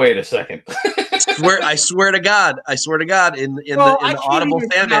 Wait a second. I swear to God, in the Audible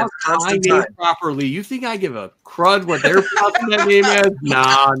fan man, Constantine. Properly. You think I give a crud what they're pronouncing that name as?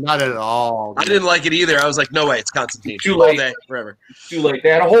 Nah, not at all. I didn't like it either. I was like, no way, it's Constantine. Too All late. day, forever. Too late. They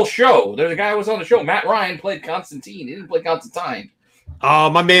had a whole show. The guy who was on the show. Matt Ryan played Constantine. He didn't play Constantine. Oh,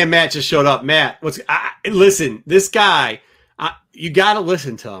 my man Matt just showed up. Matt, listen, this guy, you got to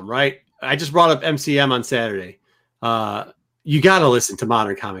listen to him, right? I just brought up MCM on Saturday. You got to listen to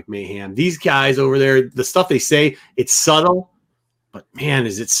Modern Comic Mayhem. These guys over there, the stuff they say, it's subtle, but man,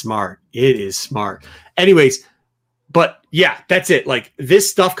 is it smart. It is smart. Anyways, but yeah, that's it. Like this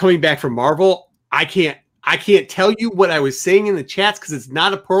stuff coming back from Marvel, I can't tell you what I was saying in the chats because it's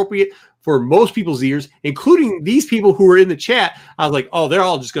not appropriate for most people's ears, including these people who were in the chat. I was like, oh, they're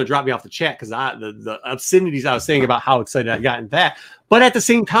all just going to drop me off the chat because the obscenities I was saying about how excited I got in that. But at the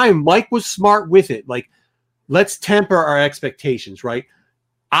same time, Mike was smart with it. Like, let's temper our expectations, right?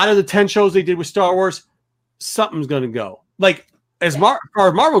 Out of the 10 shows they did with Star Wars, something's going to go. Like, as far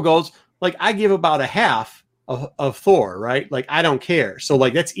as Marvel goes, like, I give about a half of Thor, right? Like, I don't care. So,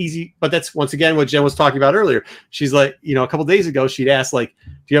 like, that's easy. But that's, once again, what Jen was talking about earlier. She's like, you know, a couple days ago, she'd asked, like,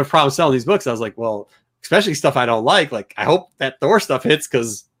 do you have a problem selling these books? I was like, well, especially stuff I don't like. Like, I hope that Thor stuff hits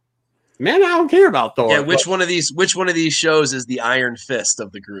because, man, I don't care about Thor. Yeah, which one of these shows is the Iron Fist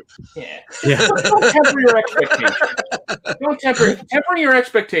of the group? Yeah. Don't temper your expectations. Tempering your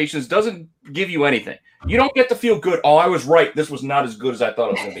expectations doesn't give you anything. You don't get to feel good. Oh, I was right. This was not as good as I thought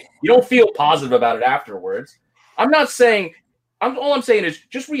it was going to be. You don't feel positive about it afterwards. All I'm saying is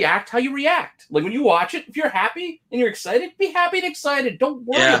just react how you react. Like when you watch it, if you're happy and you're excited, be happy and excited. Don't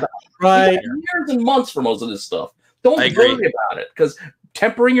worry about it. Right. Years and months for most of this stuff. Don't worry about it because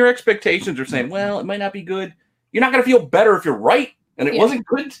tempering your expectations or saying, well, it might not be good. You're not going to feel better if you're right and it wasn't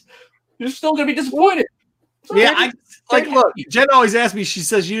good. You're still going to be disappointed. So look, Jen always asks me, she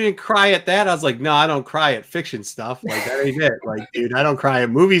says, you didn't cry at that? I was like, no, I don't cry at fiction stuff. Like, that ain't it. Like, dude, I don't cry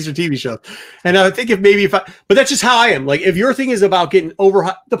at movies or TV shows. And I think but that's just how I am. Like, if your thing is about getting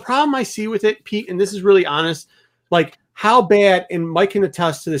over, the problem I see with it, Pete, and this is really honest, like, how bad, and Mike can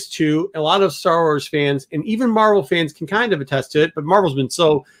attest to this too, a lot of Star Wars fans and even Marvel fans can kind of attest to it, but Marvel's been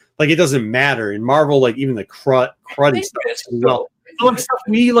so, like, it doesn't matter. In Marvel, like, even the cruddy stuff, stuff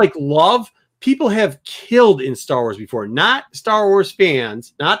we, like, love, people have killed in Star Wars before. Not Star Wars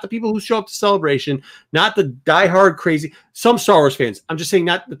fans, not the people who show up to Celebration, not the diehard crazy, some Star Wars fans. I'm just saying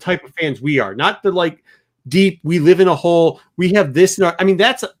not the type of fans we are, not the, like, deep, we live in a hole, we have this in our, I mean,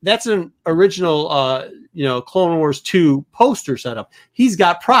 that's an original Clone Wars 2 poster setup. He's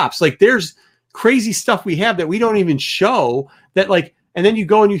got props. Like, there's crazy stuff we have that we don't even show that, like, and then you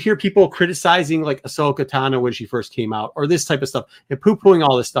go and you hear people criticizing, like, Ahsoka Tano when she first came out, or this type of stuff, and poo-pooing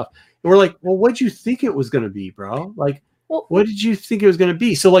all this stuff. And we're like, well, what'd you think it was going to be, bro? Like, what did you think it was going to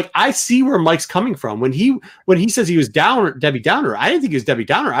be? So, like, I see where Mike's coming from. When he says he was Debbie Downer, I didn't think he was Debbie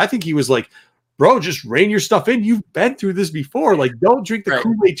Downer. I think he was like, bro, just rein your stuff in. You've been through this before. Like, don't drink the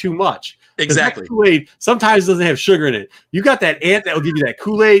Kool-Aid too much. Exactly. Kool-Aid sometimes doesn't have sugar in it. You got that ant that will give you that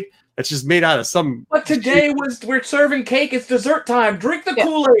Kool-Aid that's just made out of some. But today we're serving cake. It's dessert time. Drink the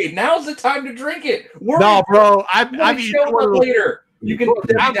Kool-Aid. Now's the time to drink it. No, bro. I'm later. You can put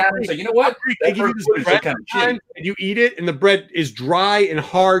that down and say, you know what? They give you this bread and you eat it, and the bread is dry and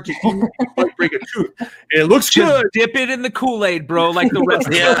hard to eat. You might break a tooth. And it looks good. Dip it in the Kool-Aid, bro, like the rest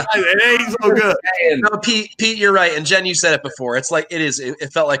of it ain't so good. No, Pete, you're right. And Jen, you said it before. It's like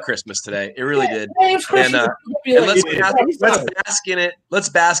it felt like Christmas today. It really did. And let's bask in it. Let's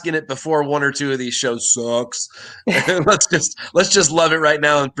bask in it before one or two of these shows sucks. let's just love it right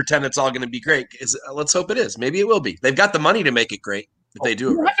now and pretend it's all going to be great. Let's hope it is. Maybe it will be. They've got the money to make it great. If they do,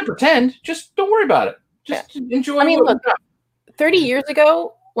 you don't have to pretend. Just don't worry about it. Just enjoy. I mean, look, 30 years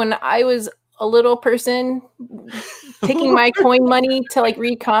ago, when I was a little person taking my coin money to, like,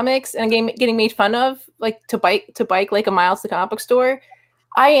 read comics and getting made fun of, like, to bike like a mile to the comic book store,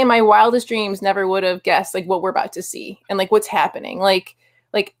 I, in my wildest dreams, never would have guessed, like, what we're about to see and, like, what's happening. Like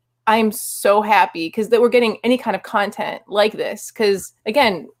I'm so happy because that we're getting any kind of content like this. Because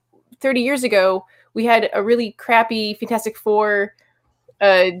again, 30 years ago, we had a really crappy Fantastic Four.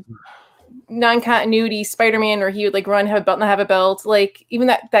 Non-continuity Spider-Man where he would, like, run, have a belt, not have a belt. Like, even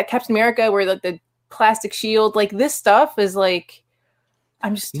that Captain America where, like, the plastic shield, like, this stuff is like,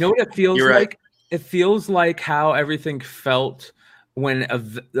 I'm just, you know what it feels You're like? right. It feels like how everything felt when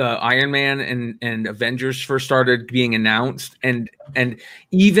Iron Man and Avengers first started being announced, and I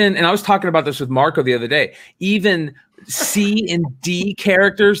was talking about this with Marco the other day. Even C and D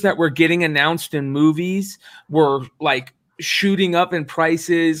characters that were getting announced in movies were, like, shooting up in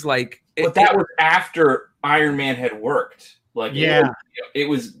prices. Like, but that was after Iron Man had worked. Like,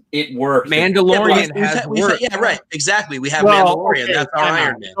 it worked. Mandalorian has worked. Yeah, right. Exactly. We have Mandalorian. Okay, that's our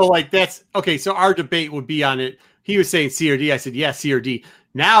Iron Man. So like that's okay. So our debate would be on it. He was saying C or D. I said yes, C or D.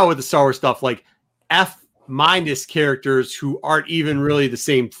 Now with the Star Wars stuff, like F- characters who aren't even really the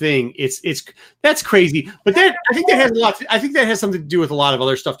same thing. It's that's crazy. But then I think that has a lot. I think that has something to do with a lot of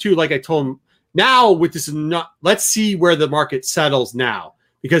other stuff too. Like I told him, now with this, let's see where the market settles now,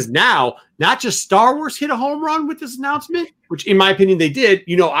 because now not just Star Wars hit a home run with this announcement, which in my opinion they did.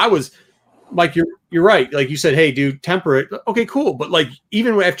 You know, I was like, you're right. Like you said, hey, dude, temper it. Okay, cool. But like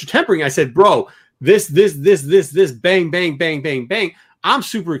even after tempering, I said, bro, this, bang, bang, bang, bang, bang. I'm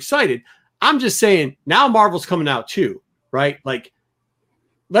super excited. I'm just saying now Marvel's coming out too, right? Like,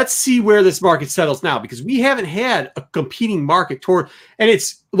 let's see where this market settles now, because we haven't had a competing market toward, and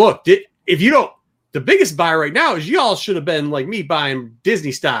it's, look, if you don't, the biggest buy right now is y'all should have been like me buying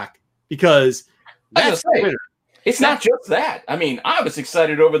Disney stock, because that's the winner. It's not just that. I mean, I was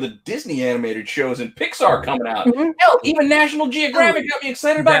excited over the Disney animated shows and Pixar coming out. Hell, even National Geographic got me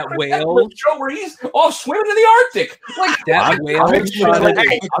excited about that whale show where he's off swimming in the Arctic. Like that whale.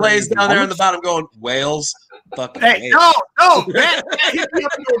 He plays down there on the bottom going, whales. Fucking hey, no, that hit me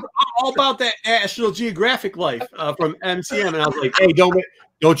up. I'm all about that National Geographic life from MCM, and I was like, hey,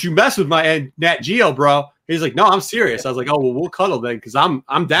 don't you mess with my Nat Geo, bro. He's like, no, I'm serious. I was like, oh, well, we'll cuddle then, because I'm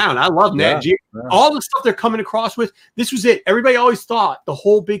down. I love Nat Geo. Yeah. All the stuff they're coming across with, this was it. Everybody always thought the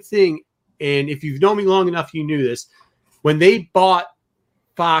whole big thing, and if you've known me long enough, you knew this. When they bought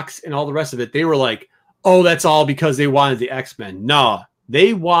Fox and all the rest of it, they were like, oh, that's all because they wanted the X-Men. No,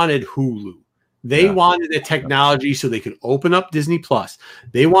 they wanted Hulu. They wanted the technology so they could open up Disney Plus.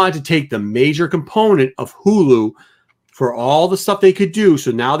 They wanted to take the major component of Hulu for all the stuff they could do.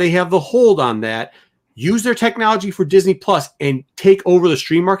 So now they have the hold on that. Use their technology for Disney Plus and take over the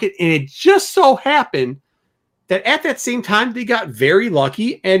stream market. And it just so happened that at that same time, they got very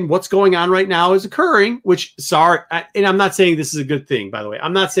lucky. And what's going on right now is occurring, which, and I'm not saying this is a good thing, by the way.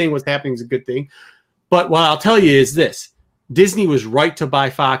 I'm not saying what's happening is a good thing. But what I'll tell you is this. Disney was right to buy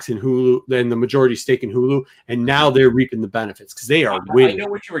Fox and Hulu, then the majority stake in Hulu, and now they're reaping the benefits because they are winning. I know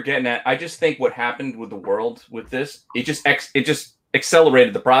what you were getting at. I just think what happened with the world with this, it just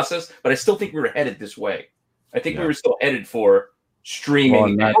accelerated the process, but I still think we were headed this way. I think we were still headed for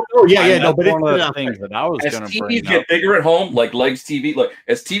streaming. But it's one of the things that I was going to bring up. As TVs get bigger at home, like Legs TV, look,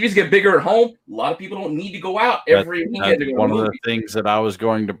 as TVs get bigger at home, a lot of people don't need to go out every weekend. One of the things that I was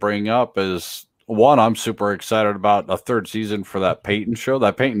going to bring up is, one, I'm super excited about a third season for that Peyton show.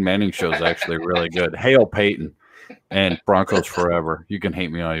 That Peyton Manning show is actually really good. Hail Peyton and Broncos forever. You can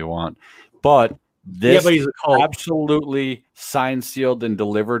hate me all you want. But this absolutely signed, sealed, and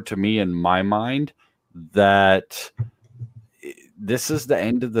delivered to me in my mind that this is the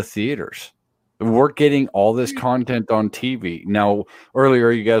end of the theaters. We're getting all this content on TV. Now,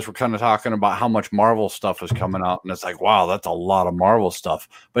 earlier you guys were kind of talking about how much Marvel stuff is coming out, and it's like, wow, that's a lot of Marvel stuff.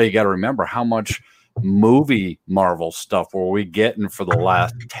 But you got to remember how much movie Marvel stuff were we getting for the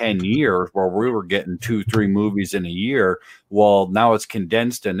last 10 years, where we were getting 2-3 movies in a year. Well, now it's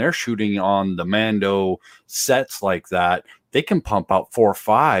condensed, and they're shooting on the Mando sets like that. They can pump out 4 or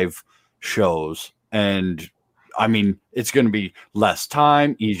 5 shows, and I mean, it's going to be less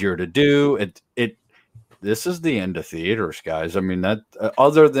time, easier to do. This is the end of theaters, guys. I mean, that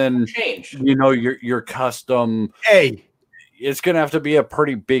other than your custom, it's going to have to be a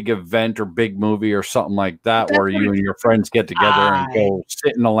pretty big event or big movie or something like that, where you and your friends get together and go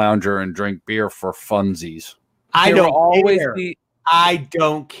sit in a lounger and drink beer for funsies. I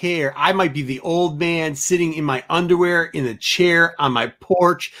don't care. I might be the old man sitting in my underwear in a chair on my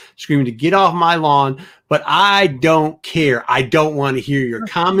porch screaming to get off my lawn, but I don't care. I don't want to hear your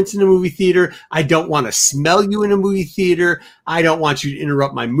comments in a movie theater. I don't want to smell you in a movie theater. I don't want you to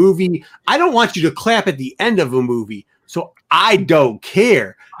interrupt my movie. I don't want you to clap at the end of a movie. So I don't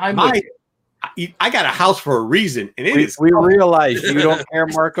care. I got a house for a reason, and we realize you don't care,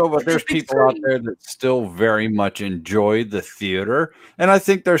 Marco, but there's people out there that still very much enjoy the theater, and I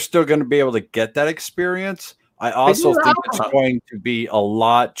think they're still going to be able to get that experience. I also think it's going to be a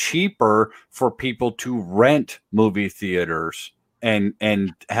lot cheaper for people to rent movie theaters and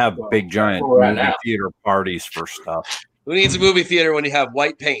have big giant movie theater parties for stuff. Who needs a movie theater when you have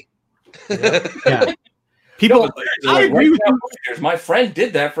white paint? Yeah. People, I agree with you. My friend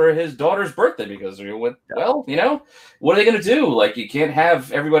did that for his daughter's birthday because we went, well, what are they going to do? Like, you can't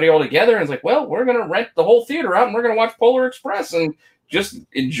have everybody all together. And it's like, well, we're going to rent the whole theater out and we're going to watch Polar Express and just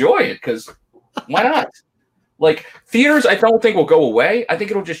enjoy it, because why not? Like theaters, I don't think will go away. I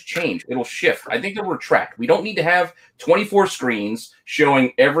think it'll just change. It'll shift. I think it'll retract. We don't need to have 24 screens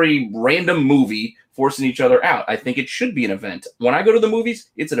showing every random movie forcing each other out. I think it should be an event. When I go to the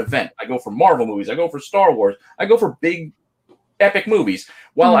movies, it's an event. I go for Marvel movies. I go for Star Wars. I go for big, epic movies.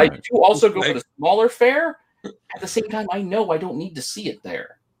 While I do also go for the smaller fare, at the same time, I know I don't need to see it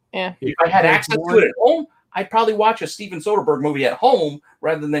there. Yeah. If I had access to it at home, I'd probably watch a Steven Soderbergh movie at home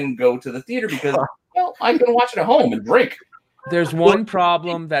rather than go to the theater because, well, I can watch it at home and drink. There's one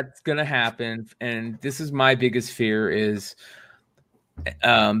problem that's going to happen, and this is my biggest fear, is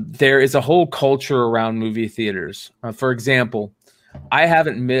there is a whole culture around movie theaters. For example, I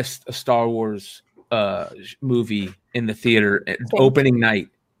haven't missed a Star Wars movie in the theater opening night.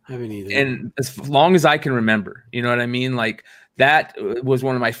 I haven't either. And as long as I can remember, you know what I mean? Like, that was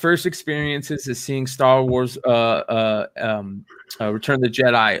one of my first experiences is seeing Star Wars Return of the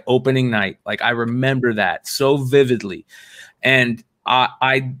Jedi opening night. Like, I remember that so vividly. And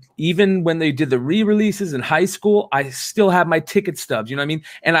I even when they did the re-releases in high school, I still have my ticket stubs, you know what I mean?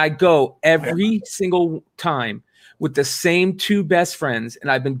 And I go every single time with the same two best friends, and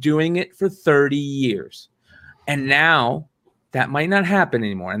I've been doing it for 30 years. And now that might not happen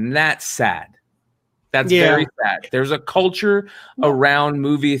anymore, and that's sad. That's very sad. There's a culture around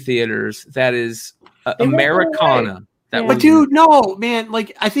movie theaters that is Americana. But dude, no, man.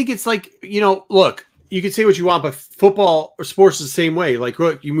 Like, I think it's like, look, you can say what you want, but football or sports is the same way. Like,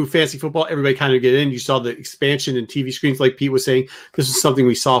 look, you move fantasy football, everybody kind of get in. You saw the expansion in TV screens, like Pete was saying. This is something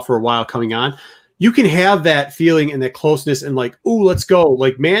we saw for a while coming on. You can have that feeling and that closeness and like, ooh, let's go.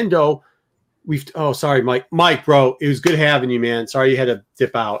 Like Mando, sorry, Mike, bro, it was good having you, man. Sorry you had to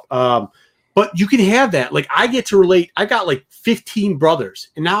dip out. But you can have that. Like, I get to relate. I got like 15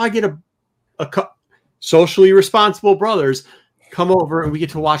 brothers, and now I get a socially responsible brothers come over, and we get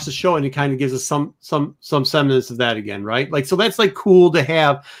to watch the show, and it kind of gives us some semblance of that again, right? Like, so that's like cool to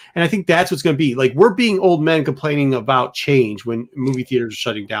have, and I think that's what's going to be. Like, we're being old men complaining about change when movie theaters are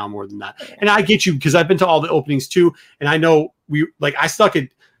shutting down more than that. And I get you because I've been to all the openings too, and I know I snuck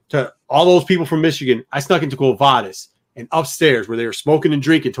it to all those people from Michigan. I snuck into Govatis and upstairs where they were smoking and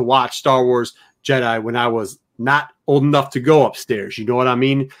drinking to watch Star Wars Jedi when I was not old enough to go upstairs. You know what I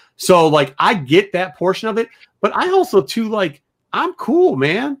mean? So, like, I get that portion of it, but I also, too, like, I'm cool,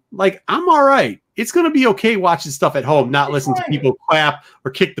 man. Like, I'm all right. It's going to be okay watching stuff at home, not listen to people clap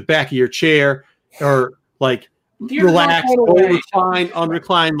or kick the back of your chair or, like, relax, recline,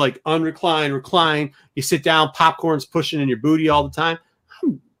 unrecline, like, unrecline, recline. You sit down, popcorn's pushing in your booty all the time.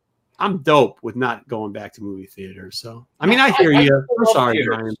 I'm dope with not going back to movie theaters. So, I mean, I hear you. I'm sorry,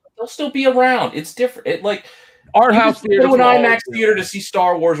 Brian. They'll still be around. It's different. Art house theater, go to an IMAX theater to see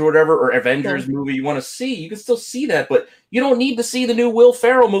Star Wars or whatever, or Avengers movie you want to see. You can still see that, but you don't need to see the new Will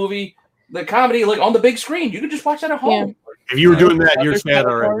Ferrell movie, the comedy, like on the big screen. You can just watch that at home. Yeah. If you were doing that, you're sad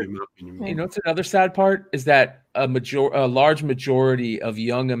already. You know, what's another sad part is that a large majority of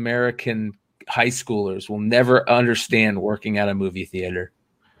young American high schoolers will never understand working at a movie theater.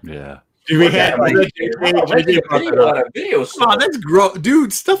 Yeah. Do we have that's gross,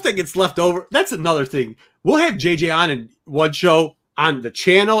 dude. Stuff that gets left over. That's another thing. We'll have JJ on in one show on the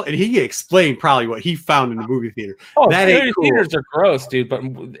channel, and he can explain probably what he found in the movie theater. Oh, that ain't cool. Theaters are gross, dude. But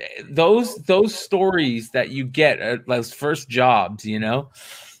those stories that you get at those first jobs, you know,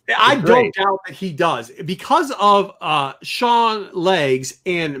 I don't doubt that he does because of Sean Legs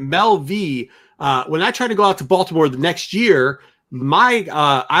and Mel V. When I try to go out to Baltimore the next year.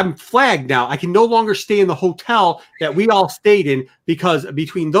 I'm flagged now. I can no longer stay in the hotel that we all stayed in because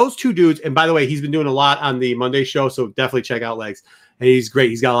between those two dudes, and by the way, he's been doing a lot on the Monday show, so definitely check out Legs. And he's great.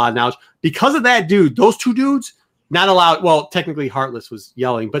 He's got a lot of knowledge. Because of that dude, those two dudes, not allowed. Well, technically Heartless was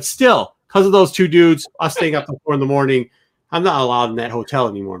yelling, but still, because of those two dudes, us staying up till 4 a.m, I'm not allowed in that hotel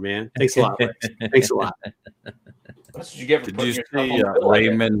anymore, man. Thanks a lot, Legs. Thanks a lot. What did you get for Did you see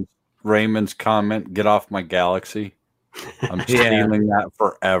Raymond's comment, "Get off my galaxy"? I'm stealing that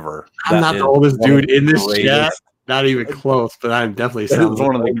forever. I'm not the oldest dude in this chat. Not even close, but I'm definitely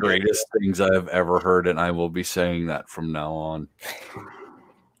one of the greatest things I have ever heard, and I will be saying that from now on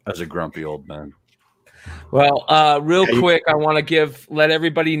as a grumpy old man. Well, real quick, I want to let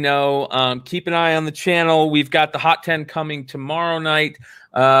everybody know, keep an eye on the channel. We've got the Hot 10 coming tomorrow night.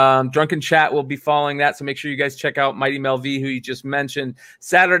 Drunken Chat will be following that, so make sure you guys check out Mighty Mel V, who you just mentioned.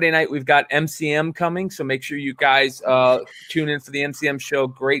 Saturday night, we've got MCM coming, so make sure you guys tune in for the MCM show.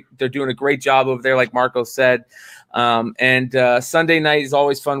 Great. They're doing a great job over there, like Marco said. And Sunday night is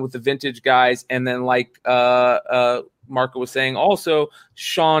always fun with the vintage guys. And then like Marco was saying. Also,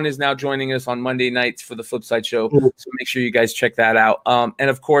 Sean is now joining us on Monday nights for the Flipside show. So make sure you guys check that out. And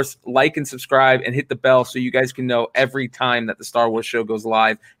of course, like and subscribe and hit the bell so you guys can know every time that the Star Wars show goes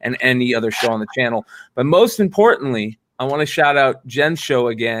live and any other show on the channel. But most importantly, I want to shout out Jen's show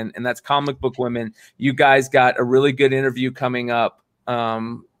again, and that's Comic Book Women. You guys got a really good interview coming up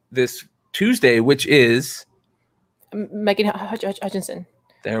this Tuesday, which is Megan Hutchinson.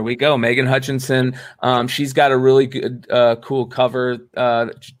 There we go. Megan Hutchinson. She's got a really good, cool cover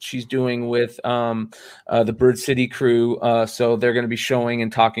she's doing with the Bird City crew. So they're going to be showing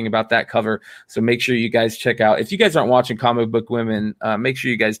and talking about that cover. So make sure you guys check out. If you guys aren't watching Comic Book Women, make sure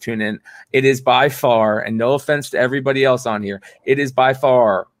you guys tune in. It is by far, and no offense to everybody else on here, it is by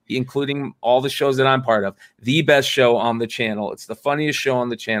far, including all the shows that I'm part of, the best show on the channel. It's the funniest show on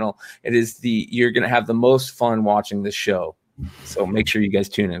the channel. You're going to have the most fun watching this show. So make sure you guys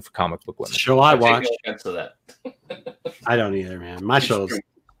tune in for Comic Book Women. Show I watch. No offense to that. I don't either, man. My show's.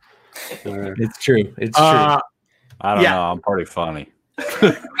 It's true. It's true. I don't know. I'm pretty funny.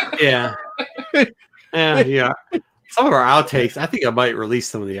 Yeah. Yeah. Some of our outtakes. I think I might release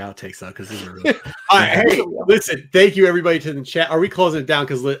some of the outtakes though, because these are really. All right, hey, listen. Thank you everybody to the chat. Are we closing it down?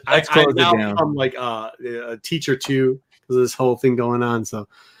 Because I now become like a teacher too because of this whole thing going on. So.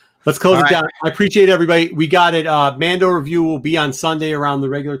 Let's close it down. I appreciate everybody. We got it. Mando review will be on Sunday around the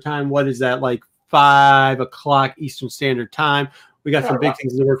regular time. What is that, like 5 o'clock Eastern Standard Time? We got some big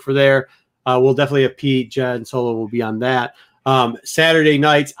things to work for there. We'll definitely have Pete, Jed, and Solo will be on that. Saturday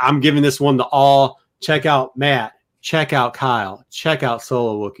nights, I'm giving this one to all. Check out Matt. Check out Kyle. Check out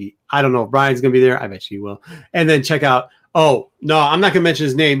Solo Wookie. I don't know if Brian's going to be there. I bet you will. And then check out, I'm not going to mention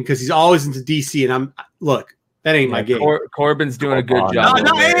his name because he's always into DC. And that ain't my game. Corbin's doing a good job.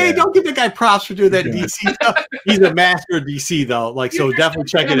 Hey, don't give the guy props for doing that DC stuff. He's a master of DC, though. So definitely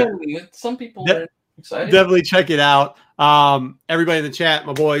check it out. Some people are excited. Definitely check it out. Everybody in the chat,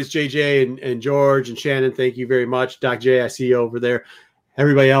 my boys, JJ and George and Shannon, thank you very much. Doc J, I see you over there.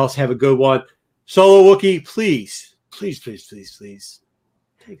 Everybody else, have a good one. Solo Wookie, please take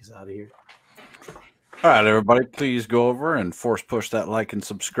us out of here. All right, everybody, please go over and force push that like and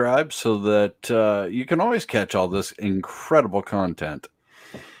subscribe so that you can always catch all this incredible content.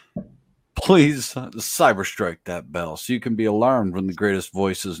 Please cyber strike that bell so you can be alarmed when the greatest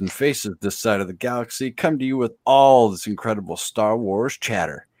voices and faces this side of the galaxy come to you with all this incredible Star Wars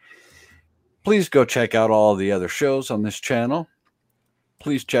chatter. Please go check out all the other shows on this channel.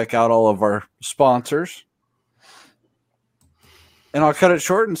 Please check out all of our sponsors. And I'll cut it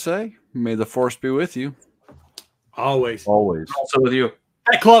short and say, may the Force be with you. Always. Always. Also with you.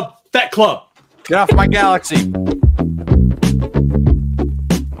 Fat Club. Get off my galaxy.